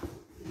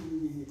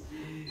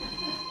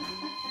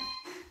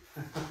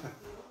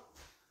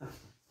 That's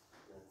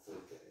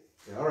okay.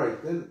 Yeah, all right.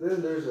 Then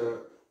there's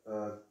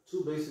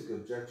two basic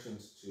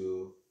objections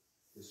to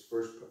his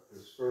first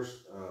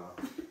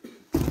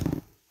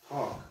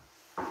talk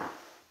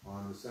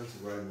on the sense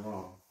of right and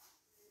wrong.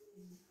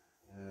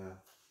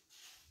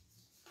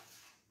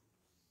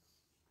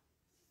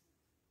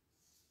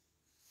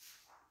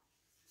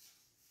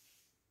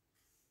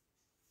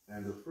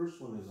 And the first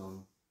one is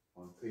on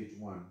page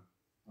 9,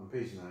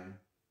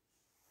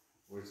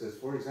 where it says,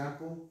 for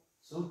example,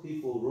 some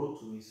people wrote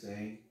to me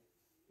saying,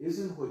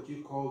 isn't what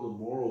you call the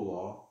moral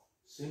law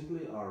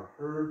simply our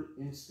herd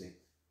instinct?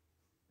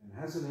 And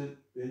hasn't it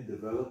been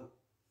developed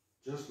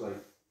just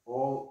like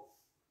all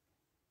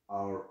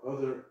our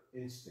other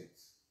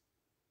instincts?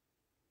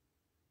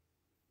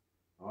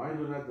 Now, I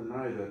do not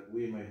deny that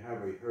we may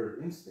have a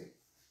herd instinct,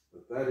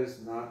 but that is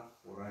not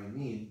what I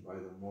mean by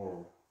the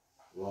moral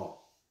law.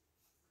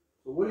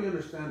 So what do you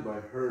understand by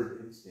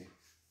herd instinct?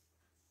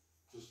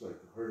 Just like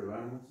a herd of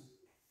animals?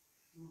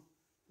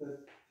 That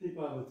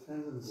people have a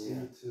tendency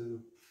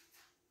to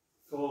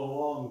go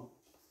along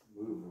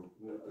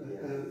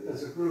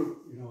as a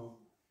group, you know,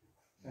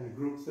 kind of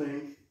group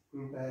think,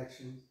 group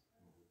action.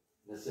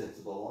 The sense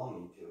of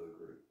belonging to a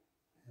group.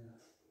 Yeah.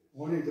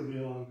 Wanting to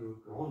belong to a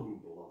group. Wanting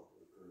to belong to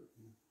a group.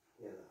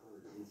 Yeah, the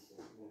herd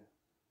instinct, yeah.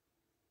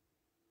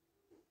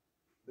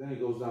 Then he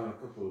goes down a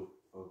couple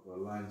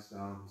of lines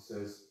down. He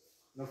says,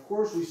 and of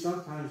course we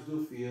sometimes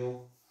do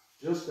feel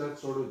just that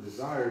sort of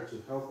desire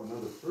to help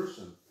another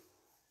person.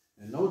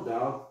 And no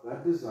doubt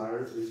that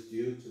desire is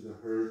due to the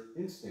herd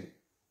instinct.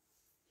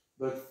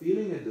 But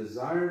feeling a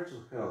desire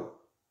to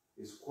help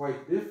is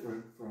quite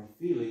different from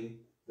feeling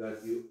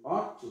that you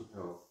ought to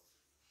help,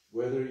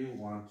 whether you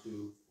want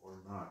to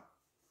or not.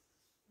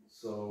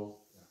 So,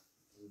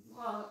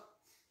 Well,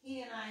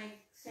 he and I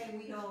say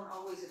we don't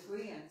always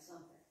agree on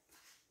something.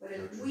 But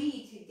if That's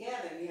we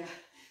together,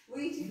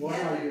 One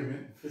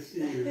argument in 50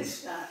 years.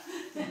 Stop.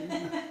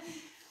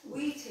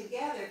 We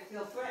together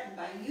feel threatened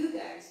by you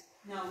guys.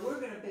 Now we're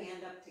going to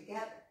band up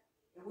together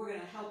and we're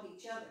going to help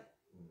each other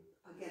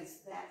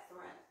against that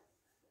threat.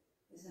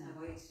 Isn't that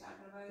what he's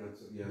talking about?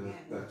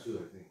 that too,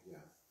 I think,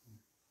 yeah.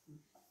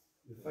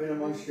 You fight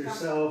amongst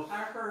yourself.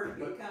 Our herd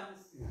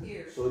becomes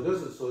here. So it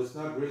doesn't. So it's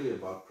not really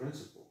about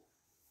principle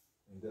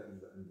in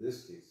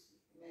this case.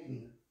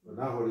 Maybe. But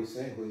now what he's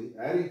saying,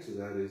 adding to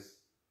that is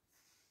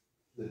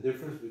the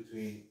difference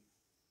between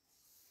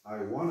I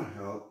want to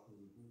help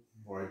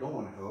or I don't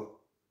want to help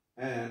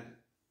and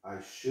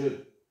I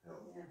should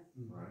help. Yeah.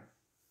 Right?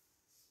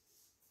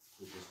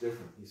 Which is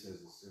different. He says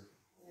it's different.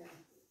 Yeah.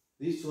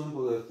 These two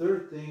impulses. The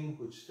third thing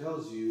which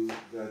tells you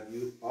that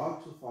you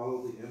ought to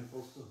follow the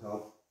impulse to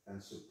help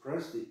and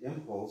suppress the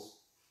impulse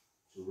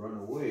to run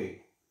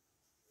away.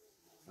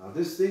 Now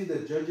this thing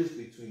that judges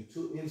between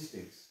two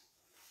instincts,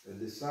 that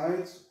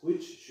decides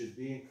which should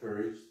be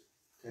encouraged,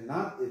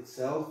 cannot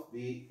itself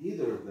be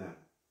either of them.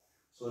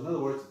 So in other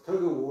words, the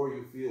tug of war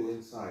you feel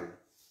inside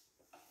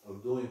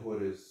of doing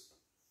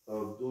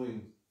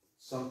doing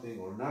something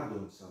or not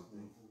doing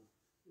something,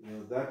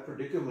 that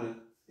predicament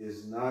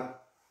is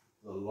not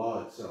the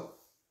law itself.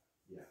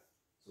 Yeah.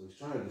 So he's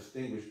trying to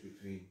distinguish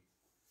between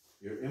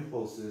your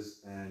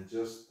impulses and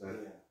just that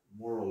Yeah.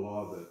 moral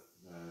law that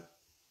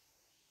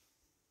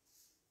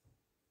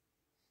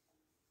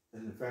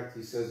and in fact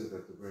he says it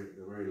at the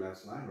very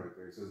last line right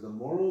there. He says the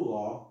moral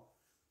law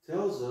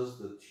tells us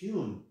the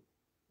tune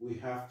we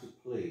have to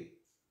play.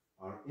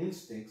 Our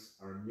instincts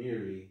are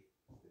merely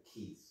the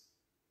keys.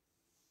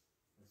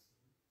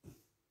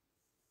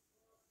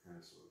 Kind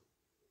of sort of.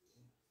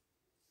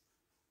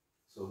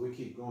 So we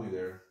keep going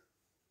there.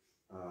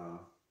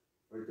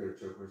 Right there,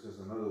 Chuck, where it says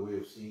another way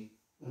of seeing.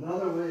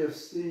 Another way of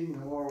seeing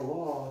the moral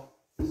law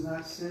is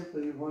not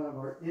simply one of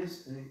our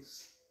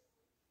instincts,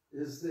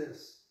 is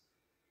this.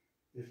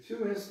 If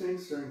two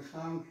instincts are in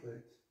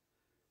conflict,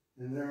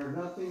 and there are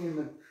nothing in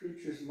the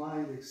creature's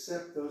mind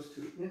except those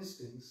two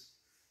instincts,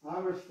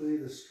 obviously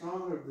the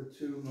stronger of the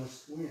two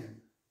must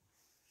win.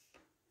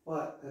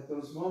 But at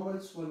those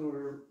moments when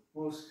we're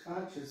most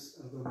conscious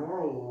of the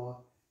moral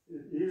law,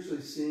 it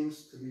usually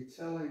seems to be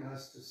telling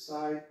us to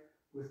side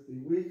with the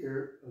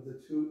weaker of the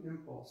two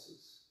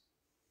impulses.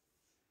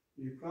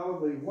 You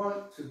probably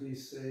want to be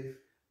safe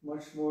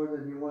much more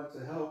than you want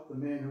to help the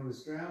man who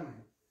is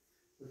drowning.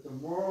 But the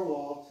moral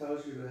law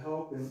tells you to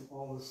help him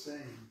all the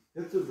same.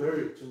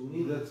 To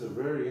me, that's a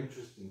very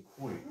interesting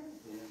point.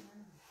 Yeah.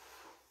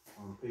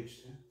 On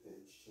page 10,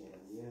 Page 10,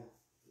 yeah.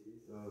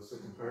 the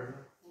second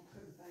paragraph. I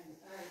couldn't find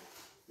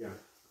it. All right.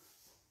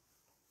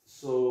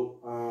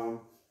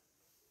 So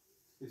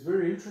it's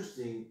very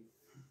interesting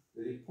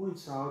that he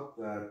points out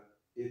that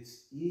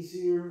it's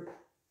easier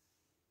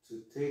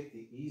to take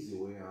the easy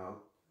way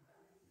out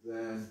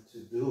than to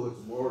do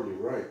what's morally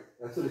right.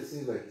 That's what it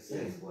seems like he's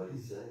saying. That's what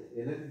he's saying.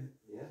 Isn't it?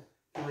 Yeah.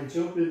 Can I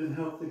jump in and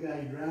help the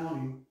guy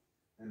drowning?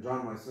 And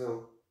drown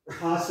myself.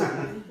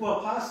 Possibly. Well,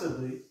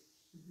 possibly.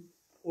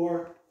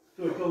 Or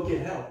do I go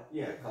get help?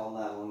 Yeah, call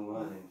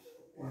 911 and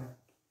Yeah.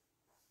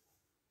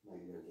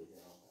 maybe you'll get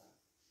help.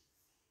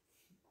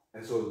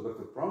 And so, but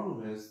the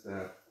problem is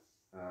that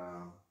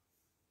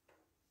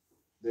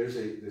there's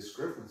a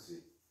discrepancy,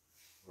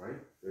 right?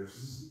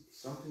 There's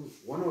something,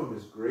 one of them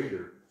is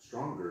greater,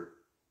 stronger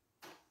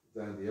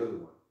than the other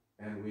one.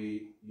 And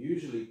we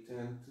usually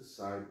tend to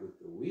side with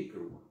the weaker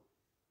one,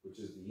 which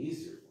is the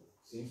easier one,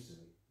 seems to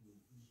me,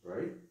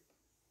 right?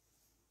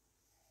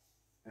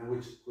 And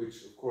which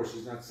of course,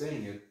 he's not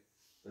saying it,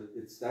 but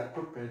it's that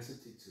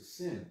propensity to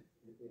sin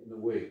in a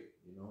way,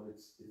 you know,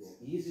 it's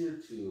easier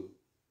to,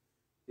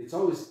 it's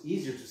always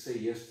easier to say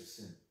yes to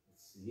sin.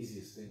 It's the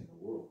easiest thing in the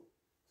world.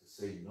 To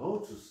say no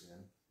to sin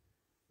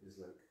is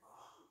like,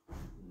 oh,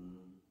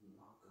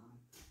 not going.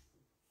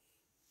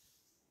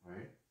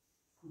 Right?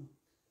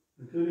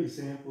 A good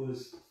example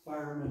is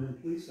firemen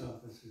and police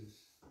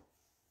officers.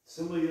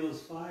 Somebody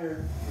yells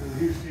fire,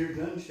 or you hear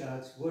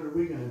gunshots, what are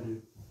we going to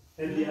do?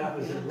 Head the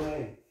opposite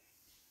way.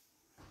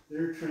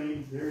 They're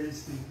trained, their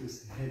instinct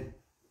is to head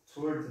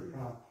toward the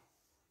problem.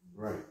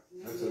 Right.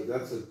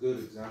 That's a good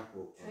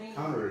example.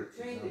 Counter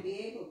Trained to example. be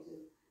able to.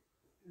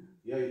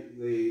 Yeah,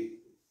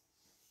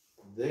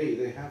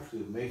 they have to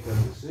make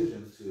that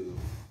decision to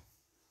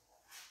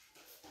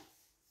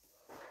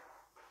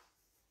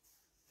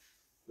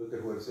look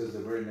at what it says. The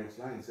very next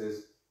line it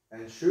says,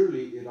 and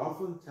surely it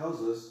often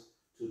tells us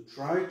to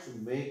try to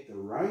make the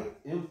right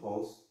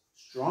impulse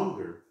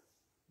stronger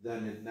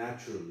than it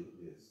naturally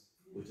is,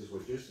 which is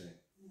what you're saying.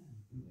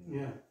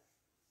 Yeah.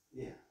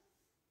 Yeah.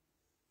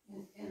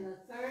 And the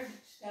third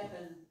step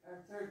or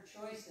third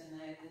choice in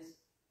that is,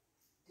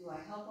 do I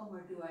help them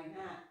or do I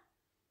not?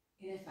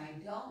 And if I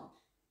don't,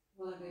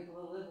 will I be able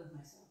to live with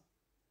myself?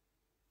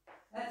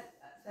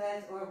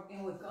 That's or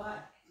and with God,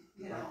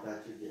 you know. Like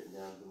that, you're getting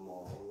down to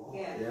moral law.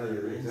 Yeah. Yeah,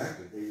 Your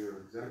exactly. instinct, your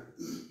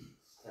Exactly.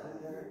 telling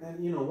you.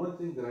 And you know, one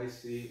thing that I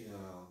see,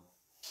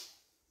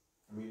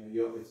 I mean,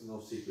 it's no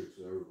secret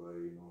to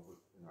everybody, you know,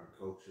 in our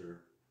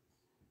culture.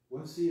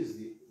 One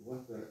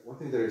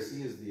thing that I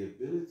see is the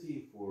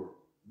ability for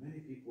many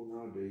people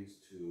nowadays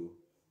to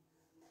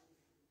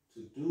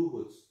do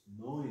what's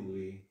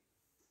knowingly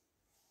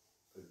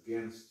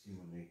against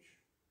human nature.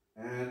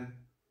 And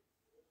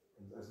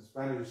as in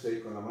Spanish you say,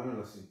 con la mano en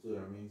la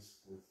cintura, means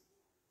with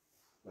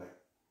like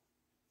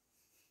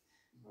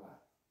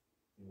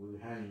with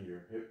your hand in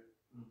your hip,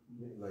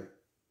 like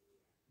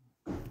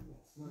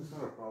it's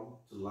not a problem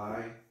to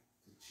lie,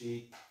 to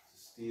cheat, to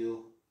steal,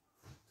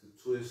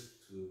 to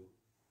twist, to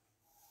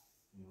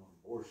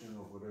abortion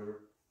or whatever.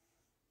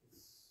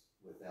 It's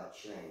Without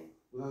shame.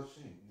 without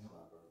shame, you know.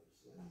 My brother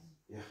says.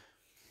 Yeah.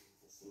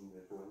 It's in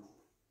the point.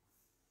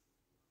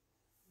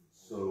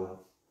 So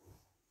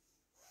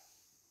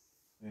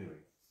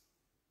anyway,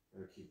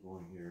 gotta keep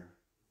going here.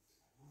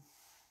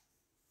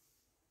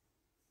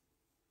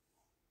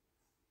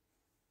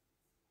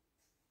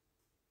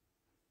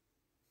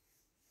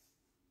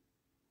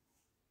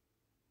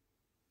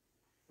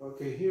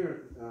 Okay,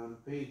 here on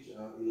page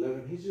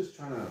 11, he's just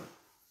trying to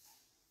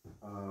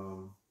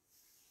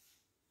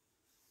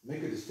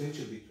make a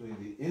distinction between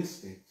the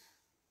instinct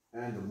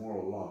and the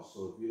moral law.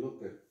 So if you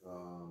look at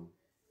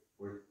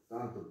where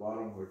down at the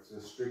bottom where it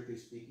says strictly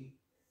speaking,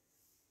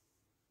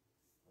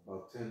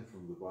 about 10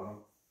 from the bottom,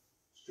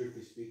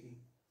 strictly speaking,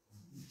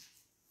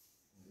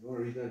 You want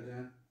to read that,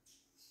 Jan?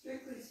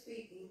 Strictly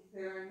speaking,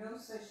 there are no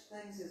such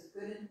things as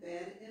good and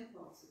bad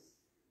impulses.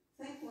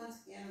 Think once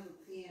again of a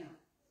piano.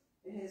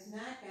 It has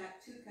not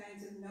got two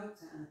kinds of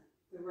notes on it,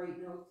 the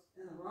right notes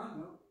and the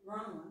wrong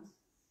ones.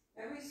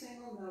 Every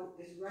single note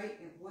is right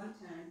at one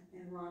time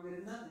and wrong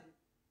at another.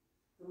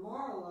 The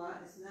moral law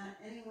is not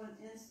any one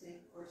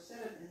instinct or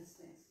set of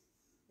instincts.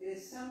 It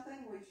is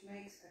something which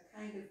makes a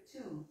kind of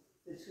tune,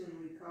 the tune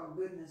we call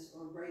goodness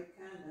or right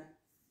conduct,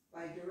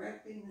 by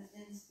directing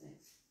the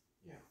instincts.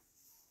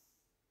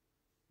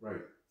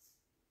 Right.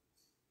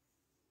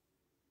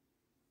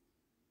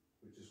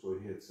 Which is what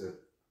he had said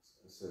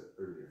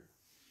earlier.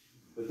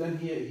 But then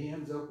he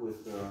ends up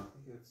with, I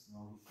think that's,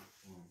 no, he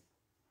keeps going.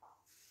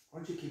 Why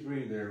don't you keep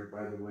reading there,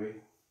 by the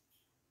way?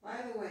 By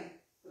the way,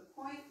 the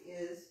point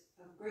is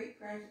of great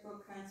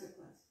practical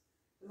consequence.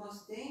 The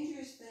most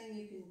dangerous thing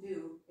you can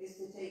do is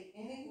to take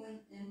any one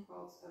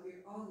impulse of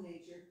your own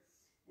nature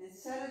and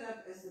set it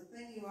up as the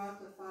thing you ought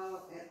to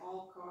follow at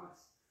all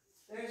costs.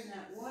 There is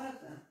not one of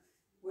them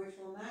which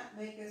will not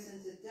make us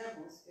into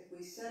devils if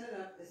we set it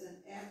up as an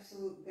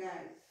absolute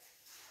guide.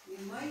 You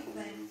might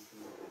think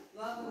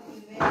love of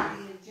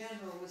humanity in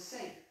general was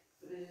safe,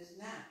 but it is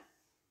not.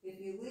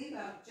 If you leave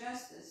out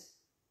justice,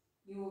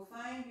 you will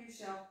find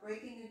yourself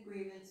breaking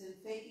agreements and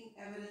faking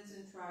evidence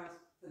in trials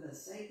for the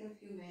sake of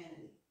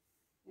humanity,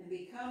 and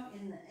become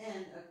in the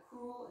end a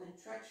cruel and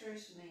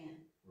treacherous man.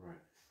 Right.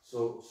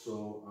 So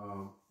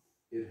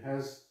it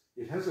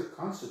has a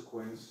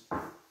consequence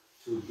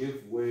to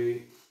give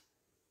way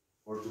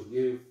or to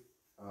give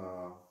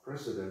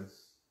precedence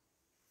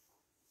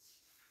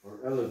or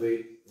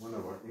elevate one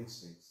of our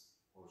instincts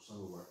or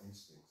some of our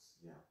instincts,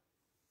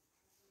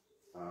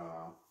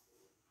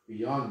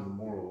 beyond the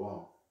moral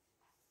law.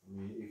 I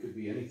mean, it could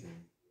be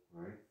anything,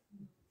 right?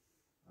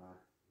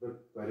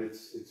 But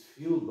it's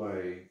fueled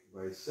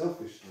by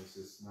selfishness.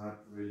 It's not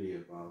really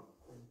about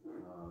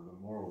the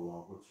moral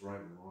law, what's right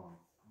and wrong.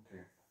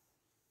 Okay.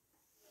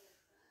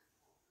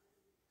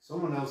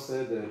 Someone else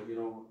said that,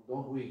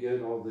 don't we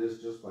get all this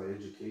just by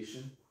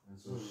education? And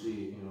so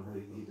he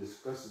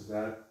discusses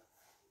that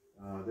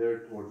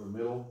there towards the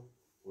middle,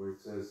 where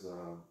it says,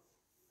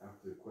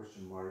 after the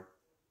question mark,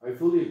 I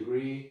fully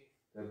agree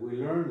that we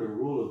learn the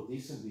rule of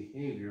decent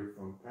behavior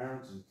from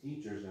parents and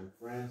teachers and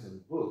friends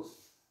and books,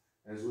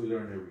 as we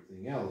learn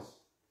everything else.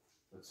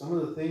 But some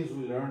of the things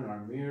we learn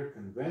are mere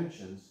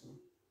conventions,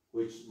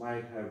 which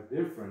might have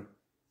been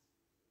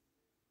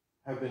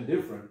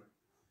different.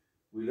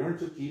 We learn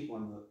to keep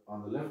on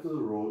the left of the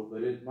road,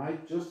 but it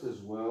might just as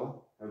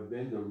well have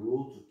been the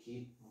rule to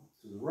keep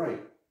to the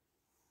right.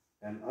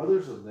 And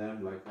others of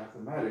them, like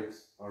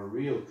mathematics, are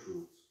real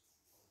truths.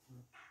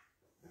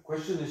 The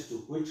question is to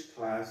which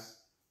class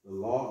the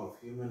law of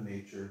human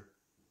nature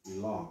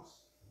belongs.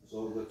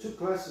 So the two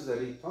classes that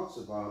he talks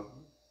about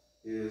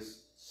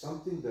is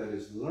something that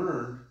is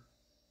learned,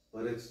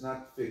 but it's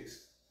not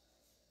fixed,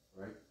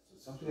 right? So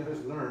something that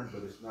is learned,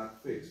 but it's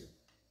not fixed.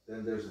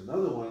 Then there's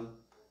another one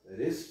that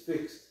is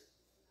fixed,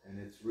 and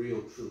it's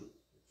real truth.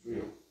 It's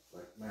real,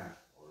 like math.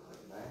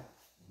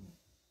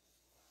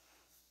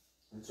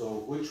 And so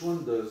which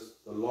one does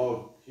the law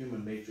of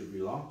human nature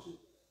belong to?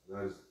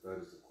 That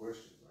is the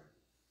question, right?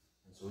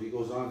 And so he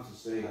goes on to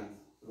say,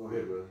 go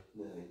ahead, brother.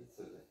 No, it's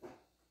okay.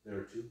 There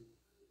are two.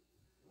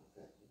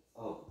 Okay.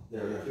 Oh,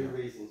 there are two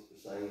reasons for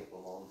saying it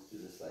belongs to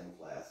the same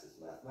class as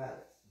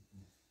mathematics.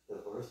 The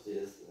first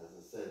is, as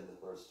I said in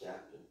the first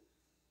chapter,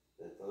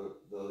 that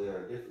though there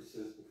are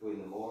differences between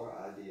the moral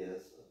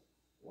ideas of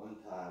one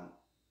time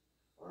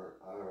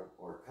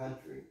or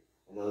country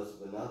and those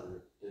of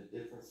another, the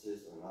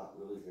differences are not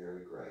really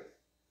very great.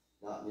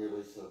 Not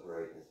nearly so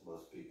great as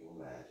most people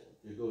imagine.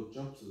 You go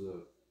jump to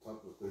the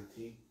top of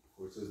 13,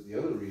 where it says the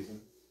other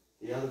reason.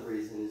 The other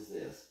reason is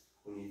this.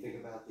 When you think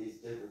about these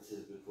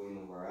differences between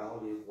the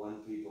morality of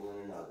one people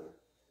and another,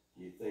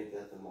 do you think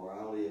that the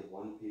morality of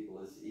one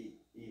people is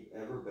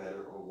ever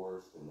better or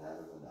worse than that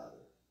of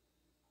another?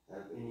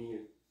 Have any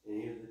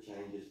of the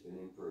changes been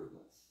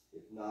improvements?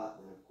 If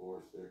not, then of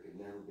course there could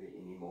never be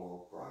any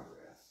moral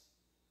progress.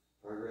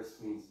 Progress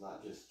means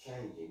not just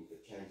changing,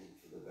 but changing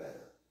for the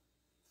better.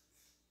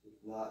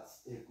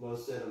 If no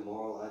set of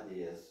moral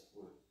ideas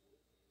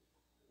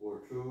were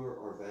truer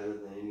or better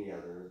than any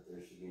other,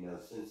 there should be no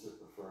sense of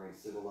preferring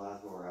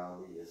civilized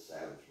morality as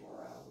savage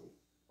morality,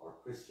 or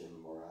Christian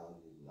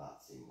morality to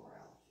Nazi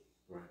morality.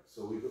 Right.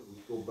 So we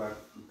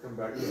come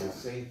back to the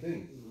same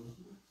thing.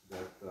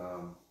 That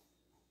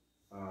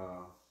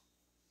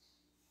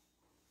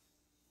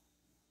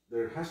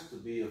there has to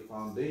be a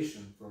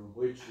foundation from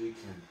which we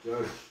can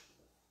judge.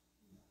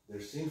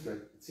 It seems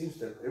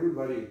that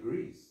everybody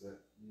agrees that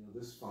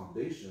this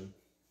foundation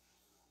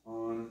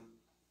on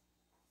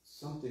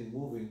something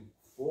moving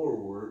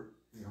forward,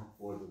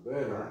 for the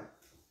better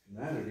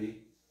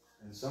humanity,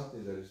 and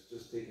something that is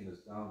just taking us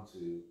down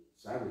to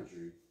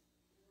savagery.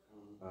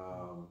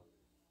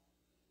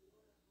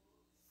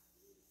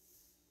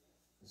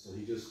 So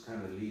he just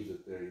kind of leaves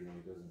it there. He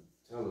doesn't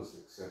tell us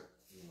except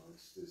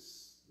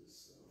it's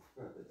this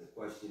Right, but the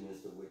question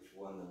is to which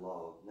one the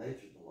law of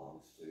nature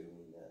belongs to. I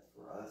mean, that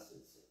for us,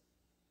 it's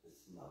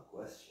no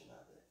question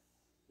of it.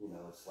 You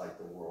know, it's like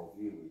the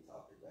worldview we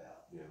talked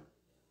about. yeah.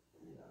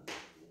 You know,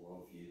 the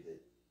worldview that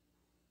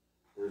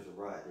there's a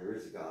right, there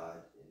is a God,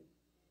 and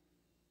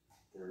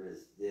there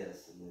is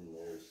this, and then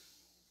there's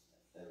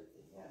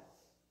everything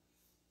else.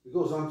 It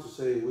goes on to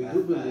say, we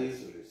do believe.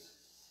 Mathematics,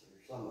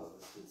 for some of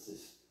us,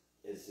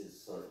 it's as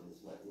certain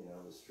as, you know,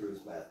 as true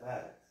as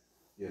mathematics.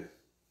 Yes.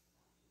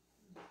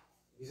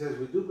 He says,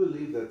 we do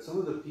believe that some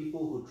of the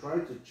people who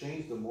tried to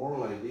change the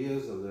moral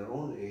ideas of their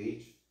own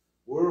age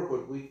were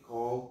what we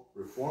call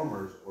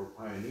reformers or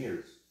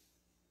pioneers.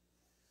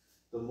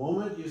 The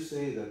moment you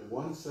say that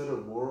one set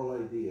of moral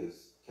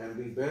ideas can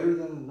be better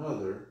than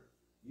another,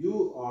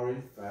 you are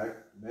in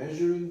fact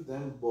measuring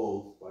them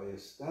both by a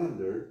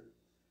standard,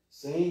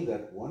 saying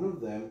that one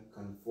of them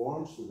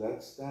conforms to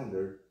that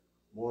standard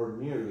more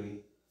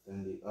nearly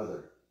than the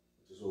other,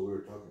 which is what we were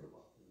talking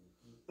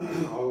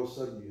about. All of a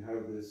sudden you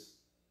have this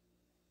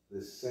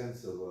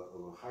sense of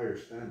a higher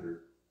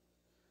standard.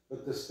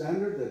 But the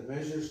standard that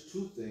measures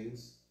two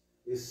things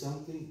is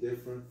something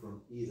different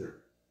from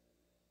either.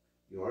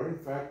 You are in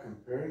fact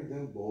comparing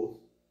them both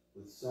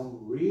with some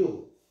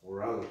real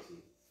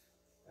morality,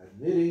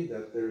 admitting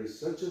that there is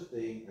such a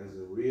thing as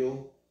a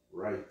real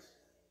right,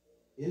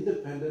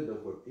 independent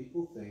of what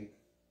people think,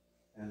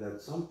 and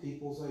that some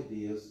people's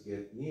ideas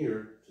get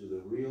nearer to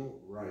the real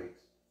right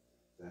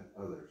than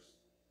others.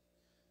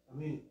 I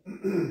mean,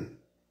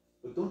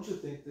 but don't you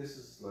think this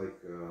is like,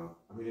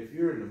 I mean, if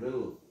you're in the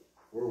middle of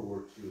World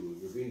War II,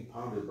 you're being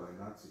pounded by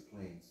Nazi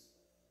planes,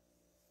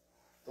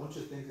 don't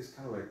you think it's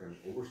kind of like an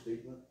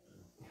overstatement?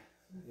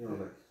 You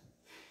know,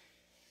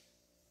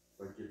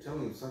 like you're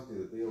telling them something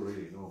that they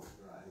already know.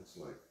 Right. It's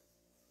like,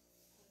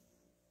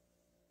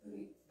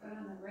 But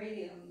on the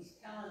radio, he's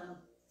telling them,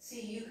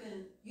 see,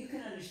 you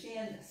can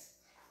understand this,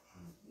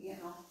 you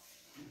know,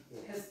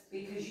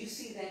 because you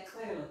see that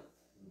clearly.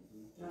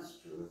 that's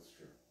true, that's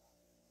true.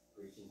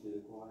 Preaching to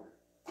the choir.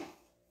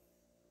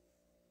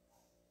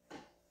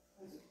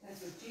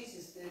 That's what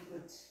Jesus did,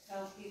 would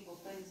tell people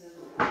things in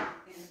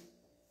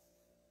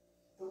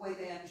the way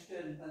they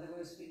understood, whether it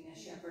was being a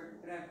shepherd or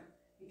whatever.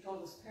 He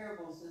told us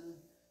parables in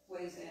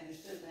ways they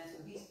understood, and that's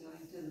what he's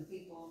doing to the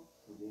people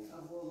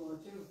of World War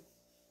II.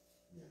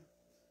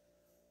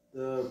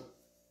 The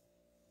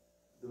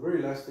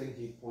very last thing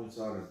he points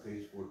out on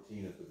page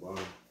 14 at the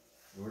bottom,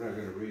 and we're not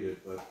going to read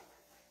it, but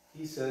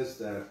he says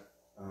that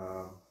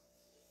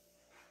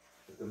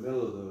at the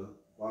middle of the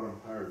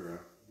bottom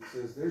paragraph, he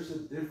says there's a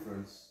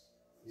difference.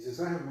 He says,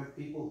 I have met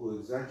people who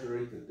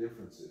exaggerate the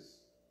differences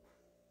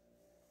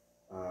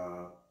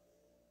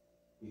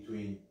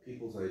between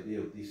people's idea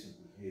of decent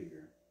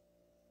behavior.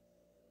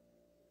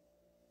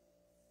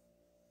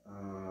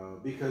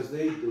 Because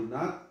they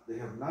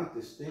have not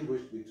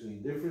distinguished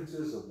between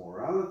differences of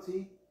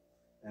morality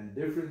and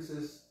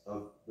differences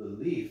of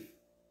belief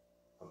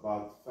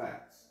about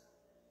facts.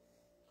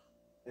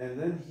 And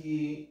then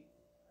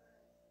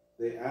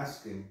they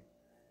ask him,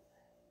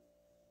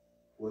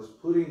 was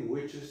putting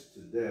witches to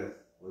death,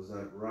 was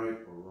that right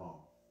or wrong?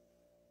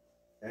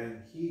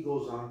 And he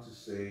goes on to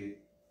say,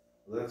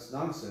 well, that's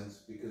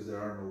nonsense because there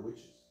are no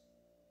witches.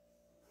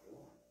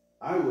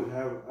 I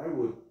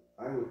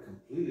would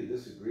completely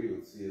disagree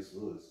with C.S.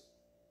 Lewis.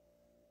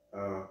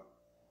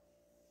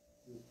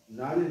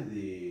 Not in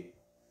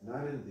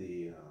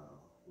the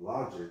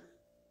logic,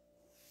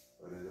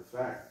 but in the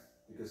fact,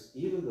 because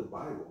even the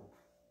Bible,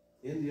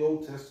 in the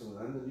Old Testament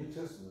and the New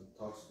Testament,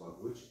 talks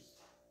about witches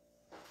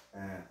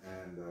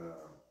and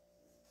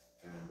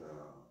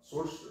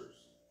sorcerers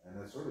and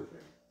that sort of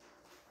thing.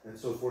 And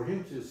so for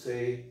him to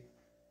say,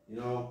 you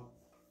know,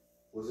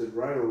 was it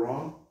right or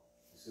wrong?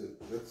 He said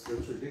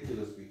that's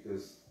ridiculous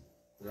because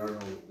there are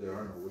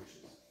no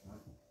witches.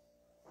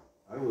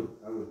 I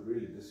would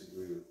really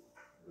disagree with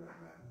that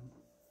man.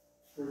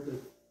 Or the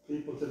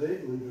people today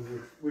believe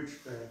in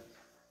witchcraft.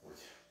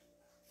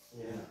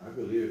 Yeah, I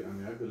believe it. I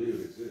mean, I believe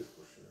it exists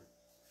for sure.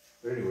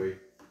 But anyway,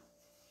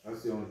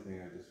 that's the only thing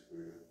I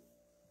disagree with.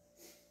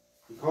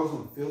 He calls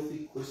them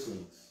filthy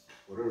quislings,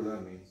 whatever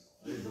that means.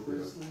 I didn't look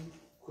it up.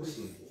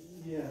 Quisling.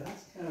 Yeah,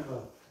 that's kind of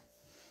a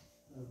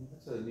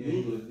That's a New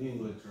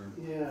England term.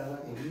 yeah,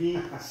 like a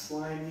neat,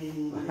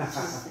 slimy, it's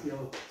just, you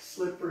know,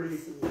 slippery.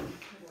 We'll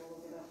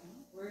look it up.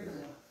 Where is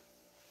it?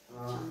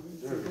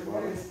 There at the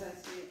Where bottom. does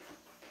that see it?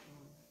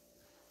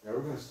 Yeah,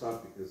 we're gonna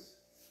stop because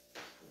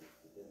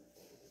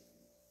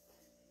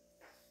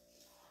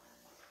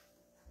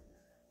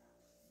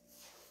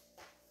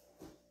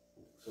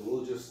so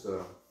we'll just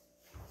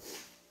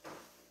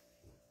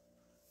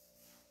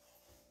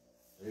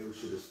maybe we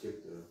should have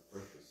skipped the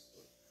breakfast.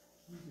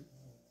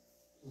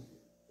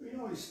 We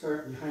always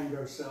start behind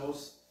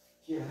ourselves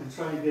Yeah. and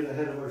try and get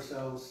ahead of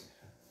ourselves,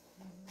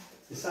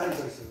 besides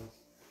ourselves.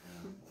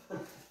 Yeah.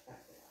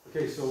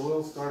 Okay, so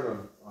we'll start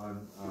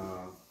on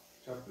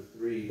chapter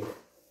 3,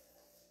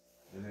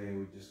 and then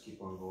we just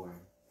keep on going,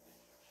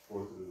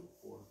 4 through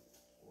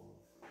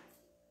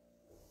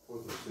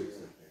 6, I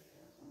think.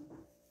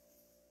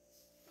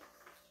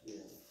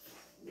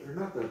 Yeah.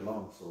 not that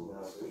long, so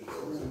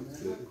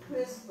it's good.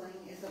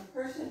 Quisling is a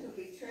person who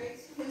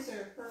betrays his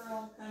or her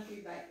own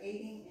country by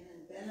aiding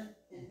an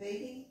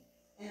invading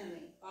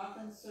enemy,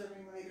 often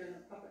serving later in the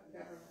puppet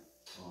government.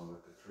 Oh,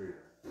 like a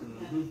traitor.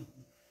 Mhm.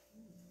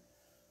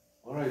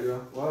 All right,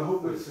 well, I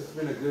hope it's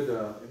been a good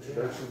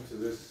introduction to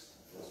this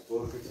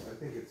book. I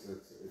think it's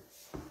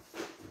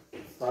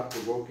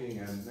thought-provoking,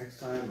 and next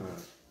time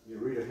you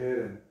read ahead,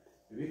 and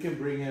if you can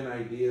bring in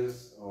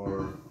ideas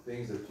or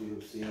things that you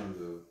have seen on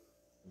the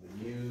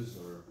news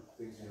or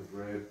things you have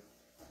read,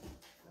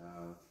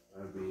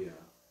 that'd be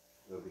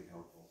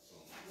helpful. So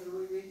What do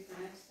we read for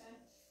next time?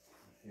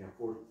 yeah,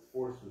 4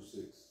 through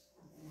 6.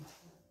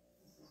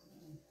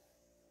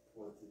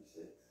 4 through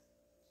 6.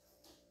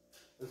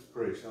 Let's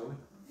pray, shall we?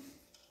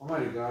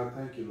 Almighty God,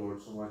 thank you,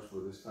 Lord, so much for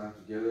this time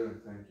together,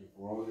 and thank you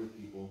for all your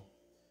people.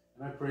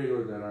 And I pray,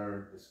 Lord, that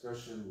our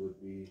discussion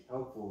would be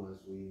helpful as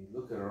we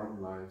look at our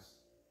own lives,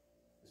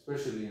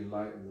 especially in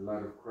the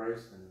light of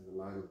Christ and in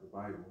the light of the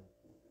Bible,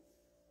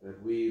 that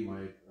we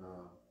might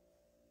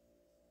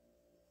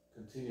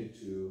continue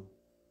to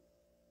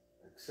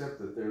accept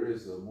that there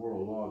is a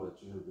moral law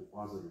that you have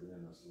deposited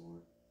in us,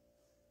 Lord.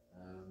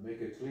 Make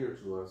it clear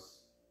to us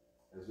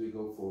as we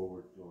go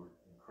forward, Lord.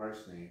 In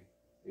Christ's name,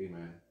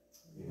 amen.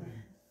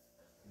 Amen.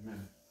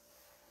 Amen.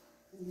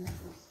 Amen.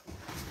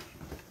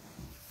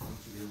 Thank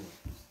you.